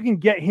soon as you can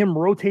get him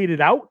rotated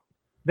out,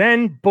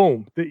 then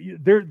boom,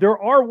 there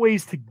are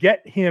ways to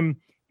get him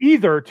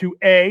either to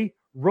A,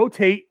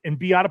 rotate and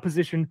be out of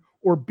position,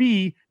 or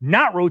B,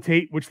 not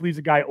rotate, which leaves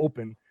a guy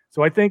open.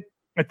 So I think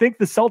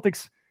the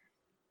Celtics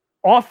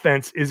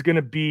offense is going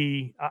to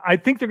be, I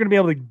think they're going to be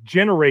able to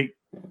generate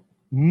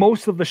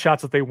most of the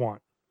shots that they want.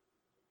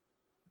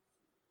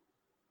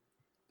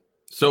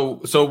 So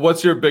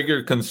what's your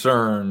bigger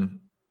concern?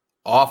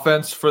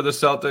 Offense for the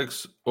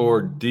Celtics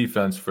or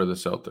defense for the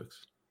Celtics?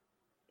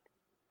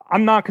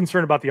 I'm not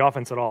concerned about the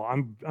offense at all.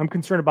 I'm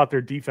concerned about their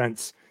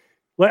defense.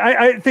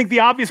 I think the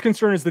obvious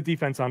concern is the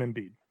defense on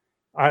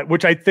Embiid,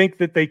 which I think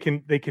that they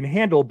can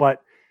handle.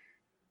 But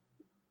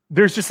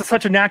there's just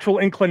such a natural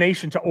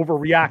inclination to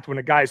overreact when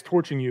a guy is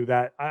torching you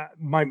that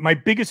my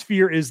biggest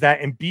fear is that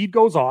Embiid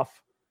goes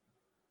off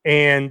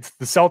and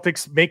the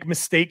Celtics make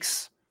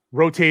mistakes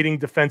rotating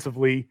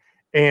defensively,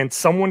 and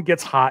someone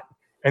gets hot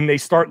and they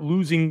start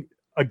losing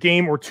a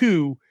game or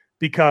two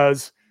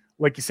because,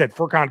 like you said,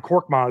 Furkan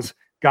Korkmaz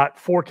got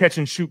 4 catch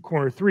and shoot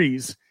corner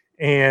threes,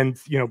 and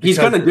he's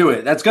going to do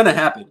it. That's going to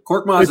happen.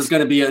 Korkmaz is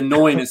going to be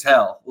annoying as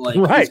hell.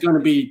 He's going to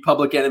be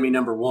public enemy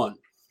number one.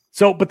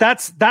 So, but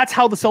that's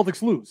how the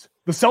Celtics lose.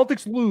 The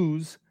Celtics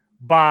lose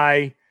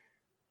by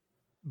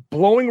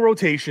blowing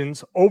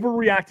rotations,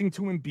 overreacting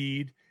to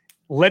Embiid,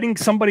 letting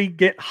somebody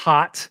get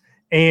hot,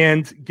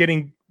 and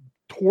getting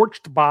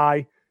torched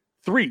by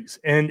threes.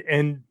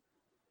 And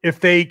if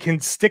they can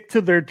stick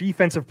to their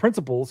defensive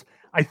principles,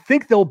 I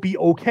think they'll be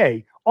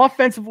okay.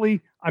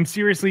 Offensively,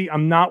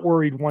 I'm not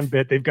worried one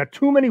bit. They've got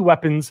too many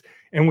weapons,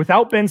 and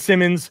without Ben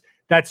Simmons,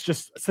 that's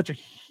just such a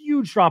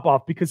huge drop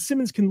off because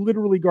Simmons can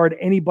literally guard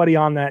anybody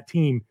on that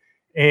team,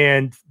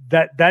 and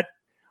that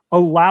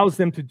allows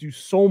them to do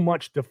so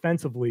much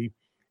defensively.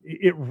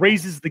 It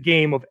raises the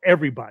game of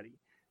everybody.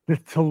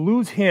 To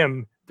lose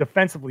him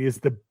defensively is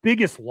the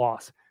biggest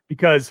loss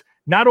because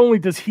not only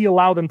does he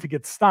allow them to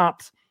get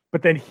stops,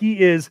 but then he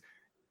is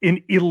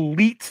an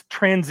elite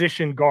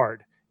transition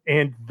guard.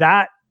 And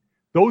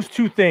those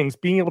two things,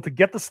 being able to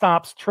get the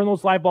stops, turn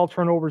those live ball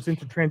turnovers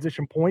into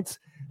transition points,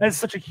 that is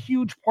such a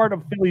huge part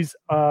of Philly's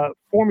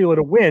formula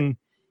to win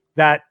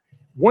that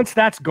once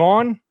that's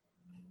gone,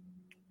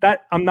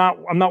 that I'm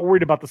not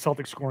worried about the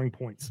Celtics scoring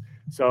points.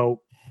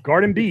 So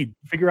guard Embiid,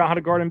 figure out how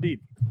to guard Embiid.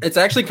 It's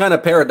actually kind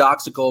of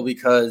paradoxical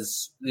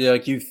because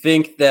you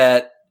think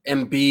that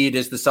Embiid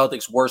is the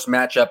Celtics' worst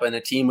matchup and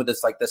a team with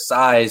this the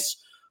size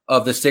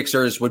of the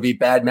Sixers would be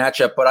bad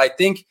matchup. But I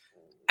think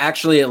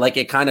actually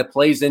it kind of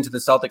plays into the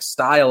Celtics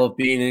style of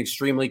being an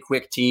extremely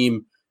quick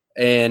team,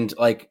 and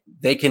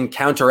they can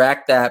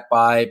counteract that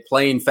by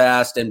playing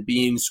fast and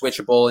being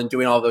switchable and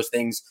doing all those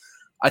things.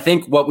 I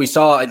think what we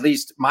saw, at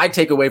least my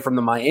takeaway from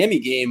the Miami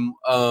game,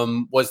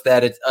 was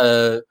that it's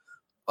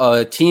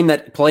a team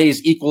that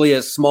plays equally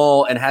as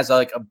small and has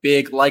a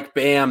big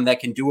Bam that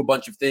can do a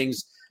bunch of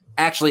things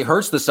actually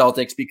hurts the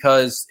Celtics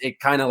because it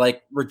kind of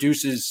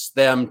reduces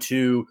them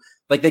to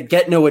they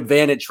get no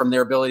advantage from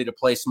their ability to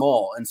play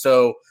small. And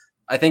so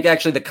I think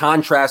actually the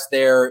contrast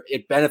there,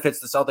 it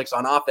benefits the Celtics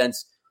on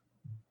offense.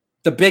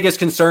 The biggest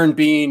concern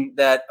being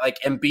that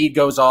Embiid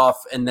goes off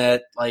and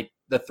that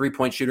the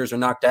 3-point shooters are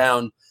knocked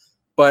down.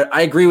 But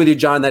I agree with you,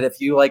 John, that if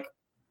you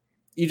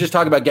you just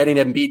talk about getting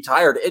Embiid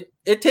tired,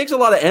 it takes a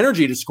lot of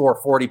energy to score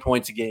 40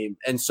 points a game.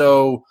 And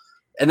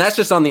that's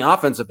just on the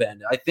offensive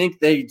end. I think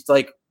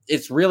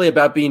it's really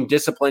about being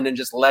disciplined and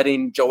just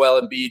letting Joel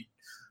Embiid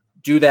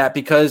do that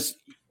because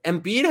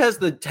Embiid has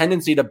the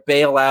tendency to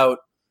bail out.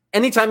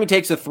 Anytime he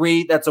takes a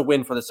three, that's a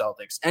win for the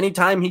Celtics.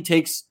 Anytime he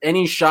takes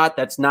any shot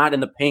that's not in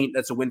the paint,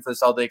 that's a win for the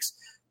Celtics.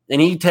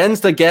 And he tends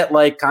to get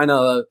kind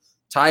of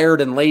tired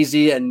and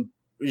lazy and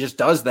just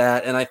does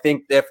that. And I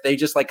think if they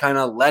just kind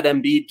of let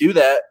Embiid do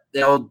that,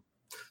 they'll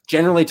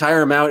generally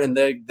tire him out and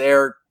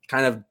their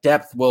kind of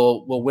depth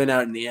will win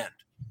out in the end.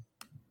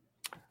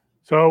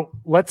 So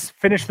let's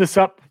finish this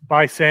up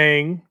by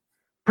saying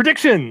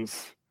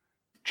predictions.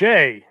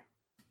 Jay,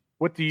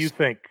 what do you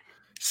think?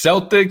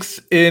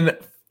 Celtics in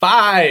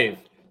 5.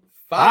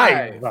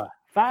 5.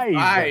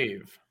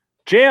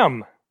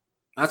 Jam.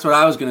 That's what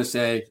I was going to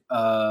say.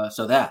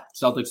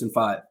 Celtics in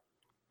 5.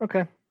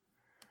 Okay.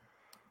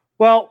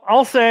 Well,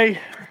 I'll say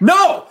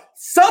no.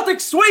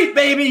 Celtics sweep,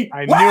 baby.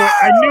 I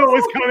knew it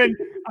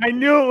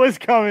was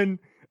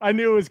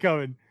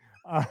coming.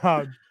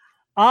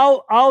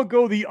 I'll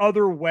go the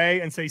other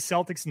way and say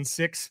Celtics in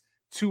 6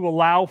 to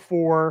allow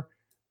for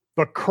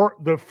the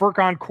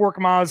Furkan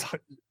Korkmaz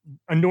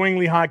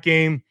annoyingly hot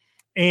game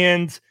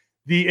and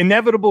the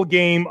inevitable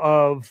game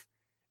of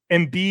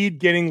Embiid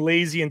getting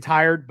lazy and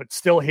tired, but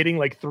still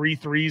hitting 3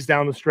 threes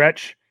down the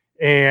stretch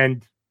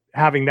and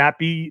having that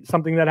be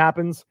something that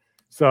happens.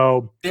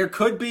 So there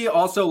could be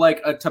also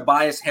a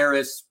Tobias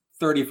Harris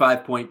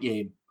 35-point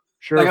game.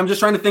 Sure. I'm just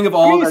trying to think of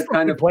all the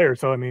kind of players.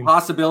 So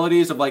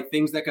possibilities of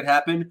things that could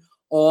happen.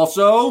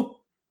 Also,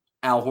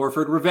 Al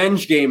Horford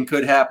revenge game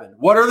could happen.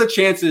 What are the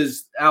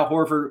chances Al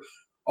Horford?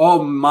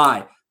 Oh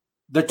my.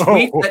 The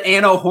tweet that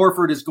Anna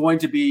Horford is going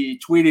to be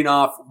tweeting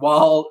off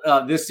while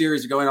this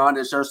series is going on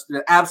is just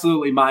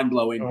absolutely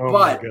mind-blowing.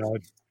 But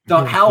the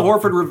Al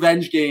Horford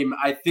revenge game,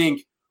 I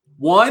think,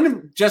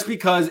 one, just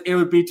because it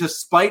would be to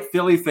spite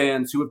Philly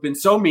fans who have been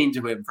so mean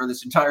to him for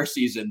this entire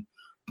season.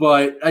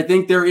 But I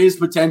think there is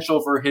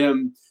potential for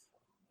him.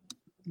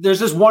 There's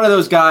just one of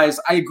those guys.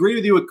 I agree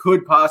with you. It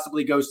could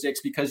possibly go 6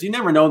 because you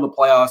never know in the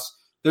playoffs.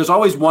 There's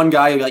always one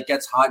guy who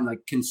gets hot and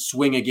can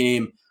swing a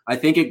game. I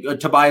think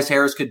Tobias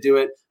Harris could do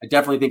it. I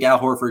definitely think Al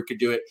Horford could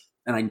do it.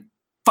 And I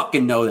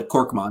fucking know that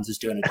Korkmaz is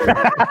doing it.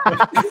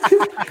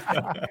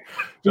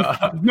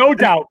 No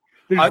doubt.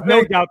 There's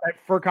no doubt that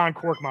Furkan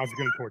Korkmaz is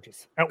going to torch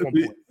us at one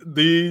point.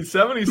 The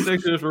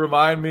 76ers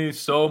remind me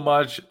so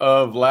much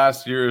of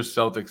last year's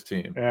Celtics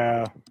team.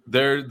 Yeah.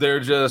 They're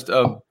just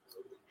a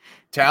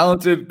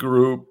talented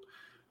group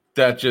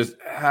that just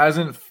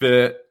hasn't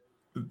fit.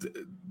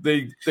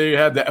 They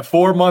had that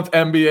 4-month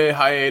NBA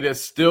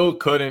hiatus, still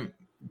couldn't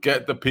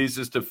get the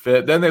pieces to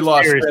fit. Then they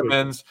lost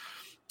Simmons.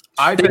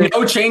 They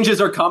know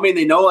changes are coming.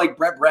 They know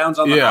Brett Brown's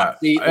on the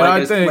hot seat.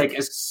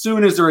 As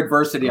soon as their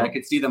adversity, I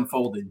could see them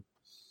folding.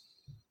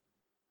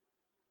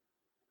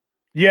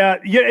 Yeah.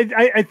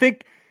 I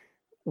think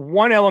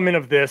one element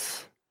of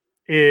this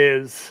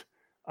is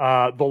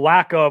the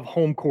lack of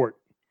home court.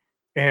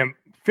 And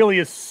Philly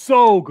is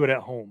so good at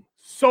home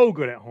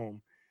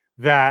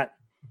that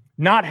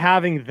not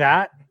having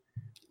that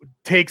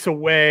takes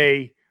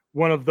away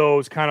one of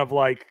those kind of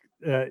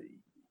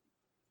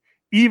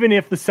even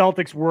if the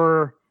Celtics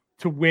were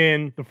to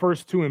win the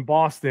first two in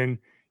Boston,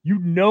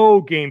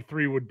 game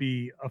 3 would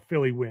be a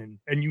Philly win.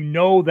 And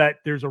that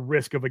there's a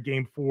risk of a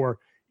game 4,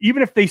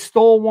 even if they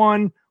stole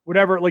one,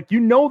 whatever,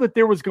 that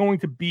there was going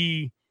to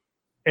be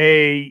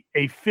a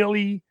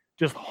Philly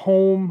just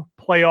home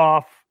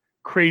playoff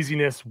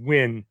craziness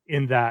win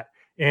in that.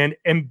 And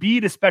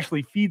Embiid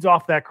especially feeds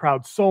off that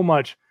crowd so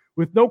much.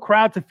 With no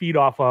crowd to feed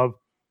off of,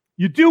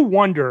 you do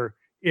wonder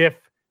if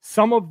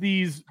some of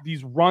these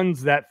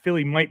runs that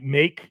Philly might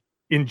make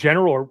in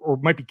general or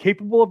might be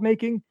capable of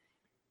making,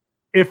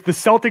 if the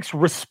Celtics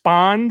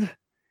respond,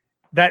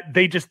 that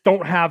they just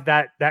don't have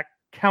that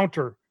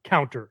counter,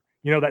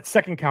 that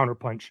second counter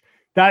punch.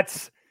 I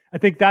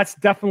think that's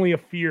definitely a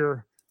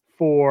fear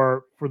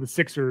for the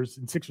Sixers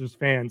and Sixers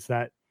fans,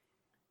 that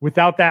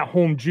without that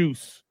home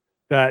juice,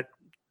 that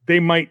they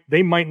might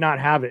not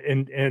have it.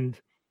 And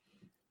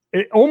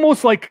it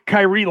almost like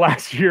Kyrie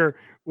last year,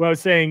 what I was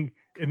saying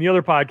in the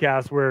other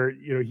podcast where,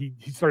 he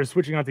started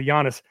switching on to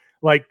Giannis.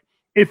 Like,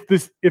 if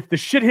the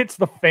shit hits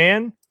the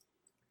fan,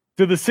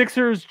 do the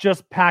Sixers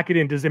just pack it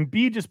in? Does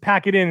Embiid just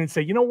pack it in and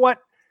say, you know what?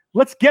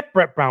 Let's get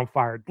Brett Brown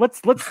fired.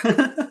 Let's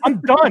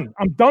I'm done.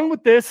 I'm done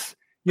with this.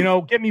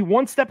 Get me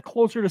one step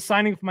closer to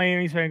signing with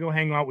Miami so I can go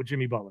hang out with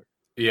Jimmy Butler.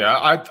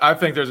 Yeah, I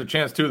think there's a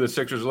chance too. The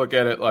Sixers look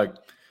at it like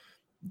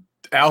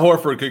Al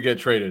Horford could get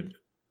traded.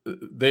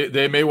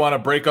 They may want to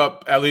break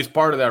up at least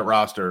part of that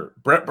roster.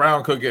 Brett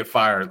Brown could get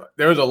fired.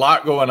 There's a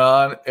lot going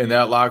on in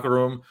that locker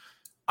room.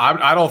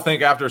 I don't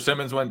think after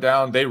Simmons went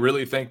down, they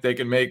really think they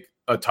can make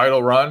a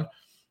title run.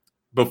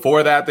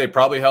 Before that, they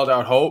probably held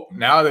out hope.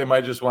 Now they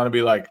might just want to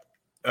be like,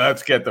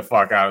 let's get the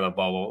fuck out of the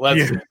bubble.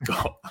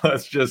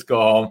 Let's just go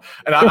home.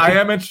 And I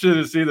am interested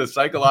to see the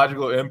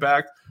psychological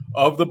impact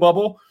of the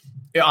bubble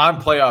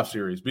on playoff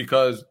series,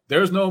 because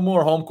there's no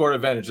more home court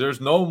advantage. There's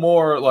no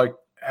more like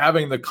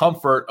having the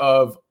comfort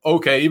of,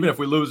 okay, even if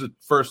we lose the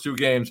first 2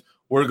 games,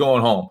 we're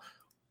going home.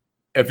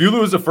 If you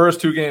lose the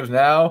first 2 games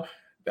now,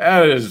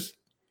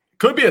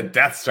 could be a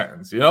death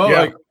sentence,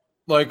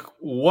 like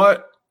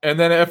what? And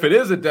then if it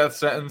is a death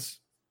sentence,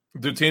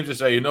 do teams just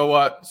say, you know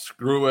what,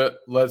 screw it,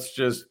 let's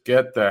just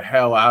get the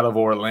hell out of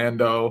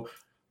Orlando.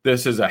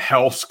 This is a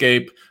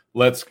hellscape.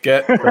 Let's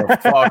get the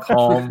fuck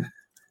home.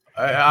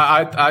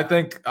 I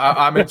think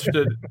I'm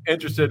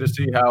interested to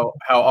see how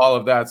all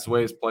of that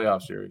sways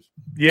playoff series.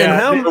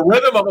 Yeah, and the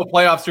rhythm of a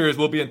playoff series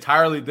will be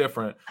entirely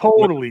different.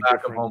 Totally with the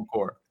back different. Of home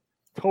court.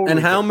 Totally and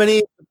how different.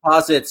 many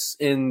deposits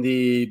in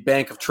the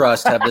Bank of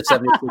Trust have the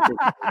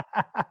 76ers?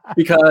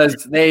 Because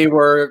they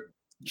were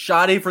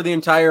shoddy for the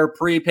entire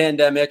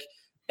pre-pandemic,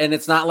 and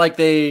it's not like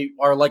they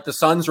are like the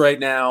Suns right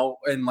now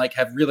and like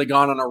have really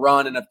gone on a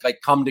run and have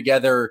like come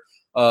together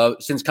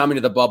since coming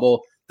to the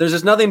bubble. There's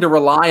just nothing to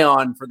rely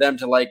on for them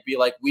to like be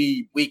like,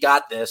 we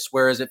got this.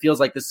 Whereas it feels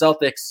like the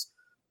Celtics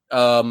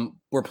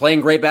were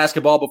playing great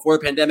basketball before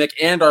the pandemic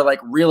and are like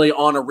really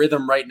on a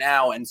rhythm right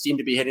now and seem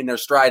to be hitting their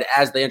stride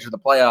as they enter the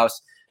playoffs.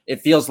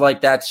 It feels like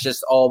that's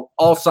just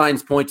all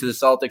signs point to the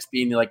Celtics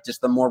being like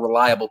just the more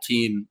reliable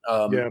team,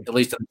 at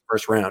least in the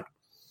first round.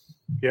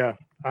 Yeah,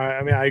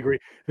 I mean, I agree.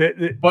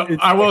 But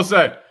I will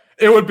say,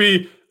 it would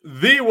be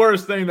the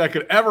worst thing that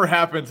could ever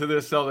happen to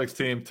this Celtics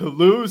team. To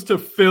lose to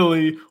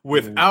Philly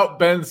without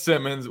Ben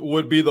Simmons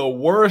would be the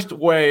worst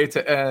way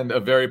to end a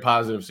very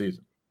positive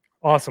season.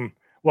 Awesome.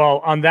 Well,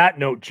 on that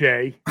note,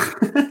 Jay, he's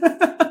going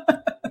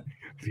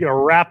to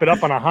wrap it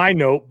up on a high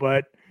note,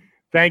 but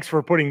thanks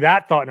for putting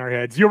that thought in our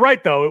heads. You're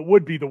right, though. It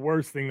would be the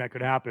worst thing that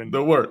could happen.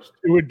 The worst.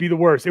 It would be the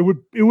worst. It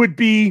would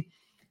be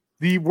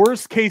the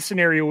worst case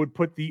scenario. Would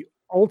put the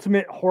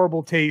ultimate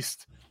horrible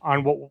taste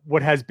on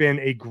what has been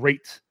a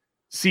great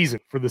season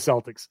for the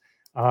Celtics.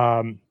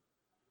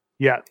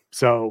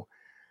 So,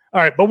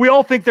 all right. But we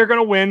all think they're going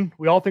to win.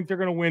 We all think they're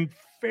going to win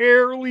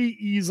fairly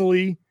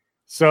easily.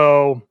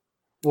 So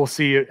we'll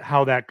see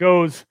how that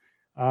goes.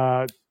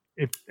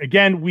 If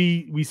again,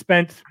 we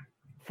spent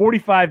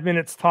 45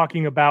 minutes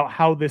talking about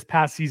how this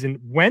past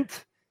season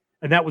went,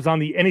 and that was on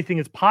the Anything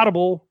is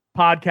Potable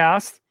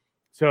podcast.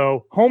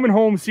 So home and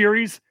home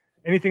series,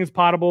 Anything is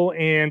Potable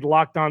and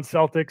Locked On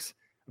Celtics.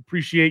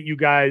 Appreciate you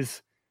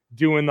guys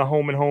doing the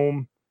home and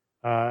home,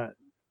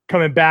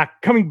 coming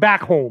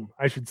back home,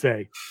 I should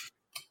say,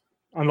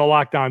 on the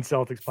Locked On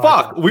Celtics podcast.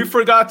 Fuck, we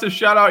forgot to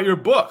shout out your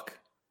book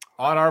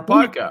on our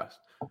podcast.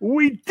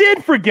 We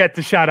did forget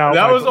to shout out.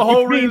 That was the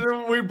whole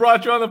reason we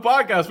brought you on the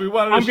podcast. We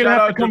wanted to shout out your book. I'm going to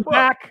have to come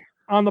back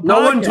on the podcast.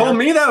 No one told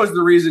me that was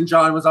the reason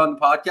John was on the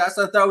podcast.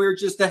 I thought we were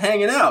just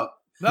hanging out.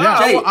 No,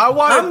 Jay,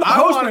 I'm the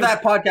host of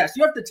that podcast.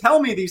 You have to tell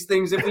me these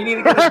things if we need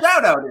to get a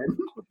shout out in.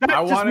 I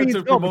wanted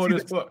to promote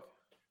his book.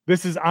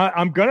 This is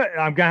I'm gonna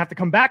have to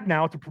come back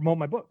now to promote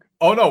my book.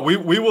 Oh no, we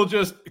will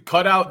just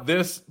cut out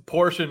this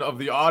portion of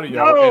the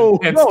audio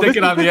and stick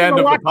it on the end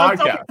of the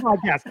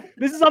podcast.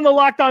 This is on the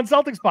Locked On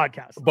Celtics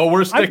podcast. But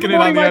we're sticking it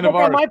on the end of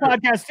our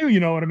podcast too. You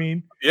know what I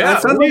mean? Yeah,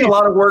 that sounds like a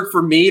lot of work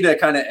for me to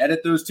kind of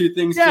edit those two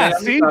things. Yeah,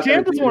 see,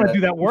 Jan doesn't want to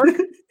do that work.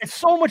 It's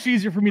so much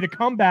easier for me to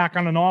come back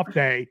on an off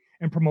day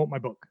and promote my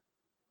book.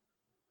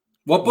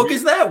 What book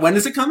is that? When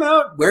does it come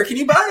out? Where can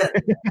you buy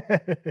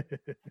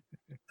it?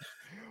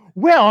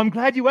 Well, I'm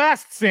glad you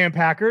asked, Sam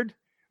Packard.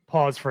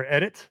 Pause for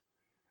edit.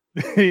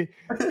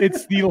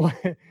 It's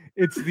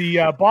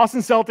the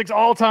Boston Celtics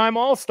all-time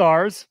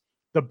All-Stars,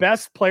 the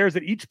best players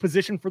at each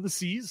position for the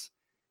C's.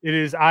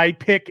 I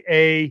pick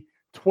a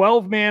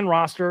 12-man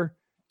roster,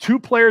 2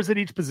 players at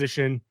each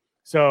position.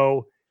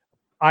 So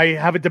I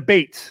have a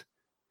debate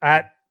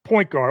at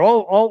point guard,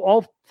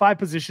 all 5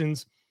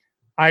 positions.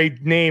 I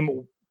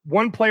name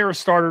one player a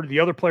starter, the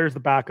other player is the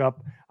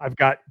backup. I've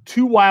got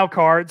 2 wild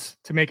cards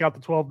to make out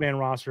the 12-man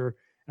roster,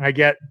 and I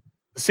get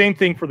the same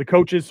thing for the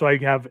coaches. So I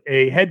have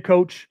a head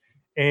coach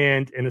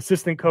and an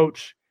assistant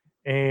coach,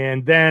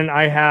 and then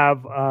I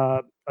have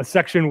a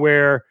section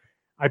where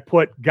I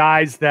put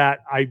guys that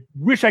I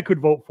wish I could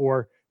vote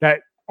for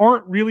that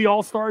aren't really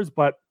all-stars,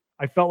 but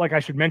I felt like I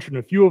should mention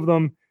a few of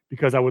them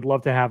because I would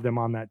love to have them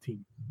on that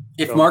team.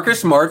 If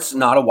Marcus Smart's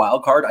not a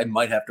wild card, I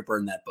might have to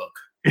burn that book.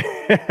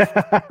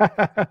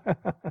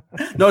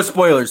 No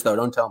spoilers, though.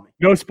 Don't tell me.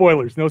 No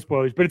spoilers.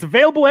 But it's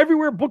available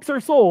everywhere books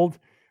are sold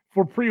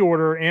for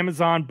pre-order.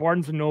 Amazon,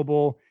 Barnes &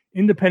 Noble,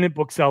 independent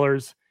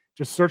booksellers.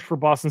 Just search for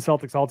Boston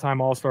Celtics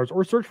All-Time All-Stars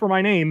or search for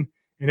my name,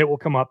 and it will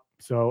come up.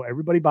 So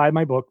everybody buy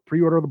my book.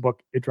 Pre-order the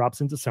book. It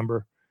drops in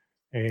December.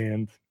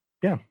 And,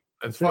 yeah.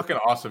 It's fucking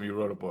awesome you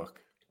wrote a book.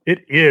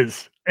 It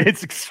is.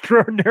 It's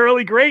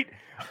extraordinarily great.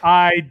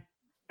 I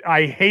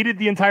hated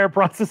the entire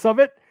process of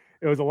it.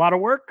 It was a lot of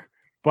work.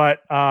 But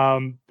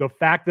the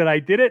fact that I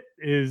did it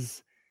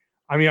is,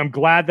 I'm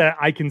glad that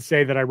I can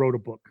say that I wrote a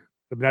book.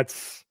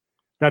 That's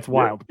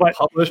wild. But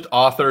published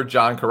author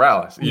John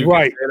Corrales. You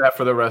can say that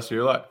for the rest of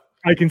your life.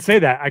 I can say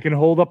that. I can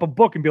hold up a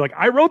book and be like,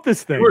 I wrote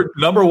this thing. You were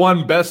number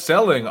 1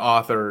 best-selling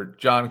author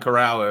John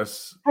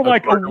Corrales for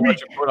like a week.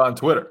 What you put on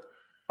Twitter.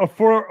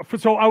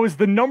 So I was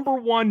the number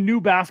 1 new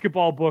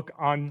basketball book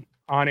on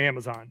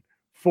Amazon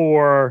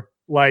for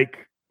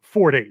like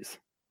 4 days.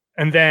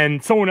 And then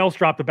someone else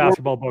dropped a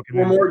basketball book. And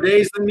 4 more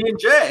days than me and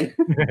Jay.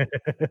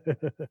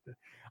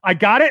 I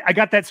got it. I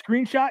got that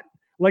screenshot.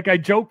 Like I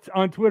joked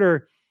on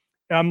Twitter,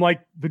 I'm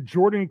like the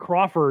Jordan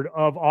Crawford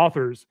of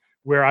authors,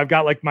 where I've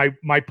got like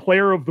my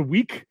player of the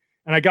week,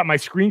 and I got my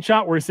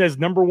screenshot where it says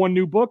number 1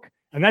 new book,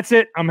 and that's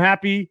it. I'm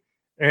happy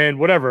and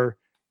whatever.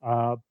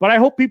 But I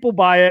hope people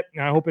buy it,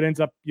 and I hope it ends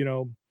up,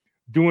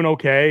 doing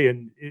okay.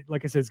 And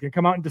like I said, it's going to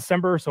come out in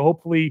December. So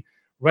hopefully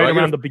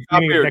around the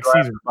beginning of next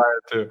season. Buy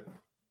it too?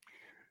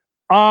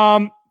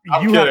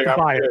 You have to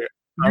buy it.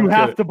 You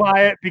have to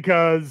buy it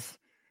because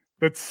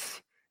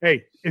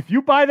if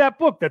you buy that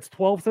book, that's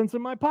 12 cents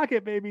in my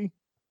pocket, baby.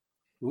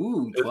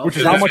 Ooh, which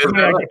is how much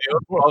money I get.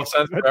 12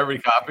 cents for every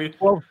copy.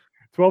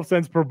 12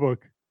 cents per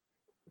book.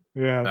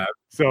 Yeah.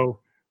 So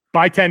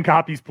buy 10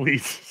 copies,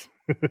 please.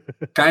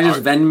 Can I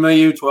just Venmo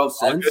you 12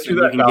 cents and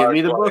you can give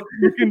me the book?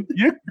 You can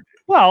you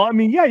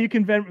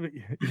can Venmo.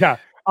 Yeah,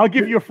 I'll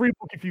give you a free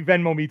book if you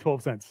Venmo me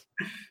 12 cents.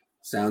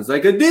 Sounds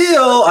like a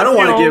deal. I don't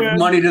want to give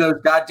money to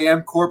those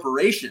goddamn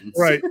corporations.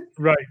 Right.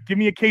 Give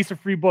me a case of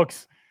free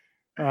books.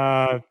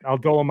 I'll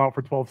dole them out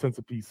for 12 cents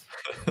a piece.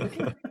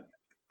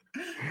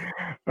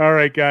 All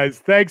right, guys.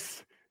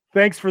 Thanks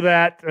for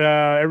that.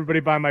 Everybody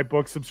buy my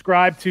book.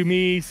 Subscribe to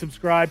me.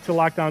 Subscribe to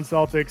Locked On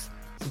Celtics.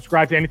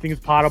 Subscribe to Anything Is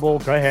Potable.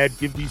 Go ahead.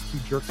 Give these 2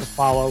 jerks a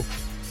follow.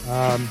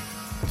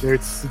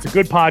 It's a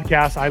good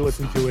podcast. I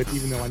listen to it,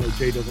 even though I know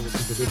Jay doesn't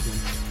listen to this one.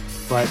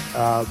 But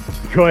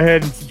go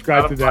ahead and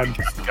subscribe to them.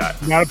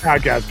 Not a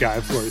podcast guy,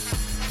 of course.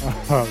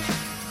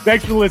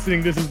 Thanks for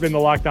listening. This has been the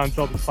Locked On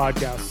Celtics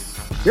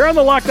podcast. Here on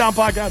the Locked On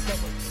Podcast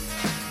Network.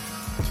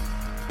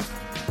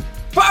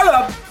 Fire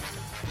up!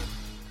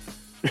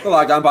 The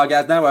Locked On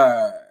Podcast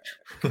Network.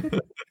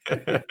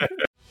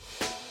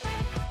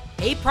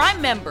 Hey,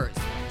 Prime members,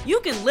 you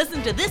can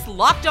listen to this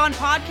Locked On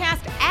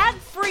podcast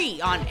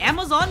ad-free on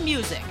Amazon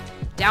Music.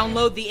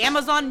 Download the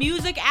Amazon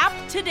Music app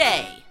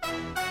today.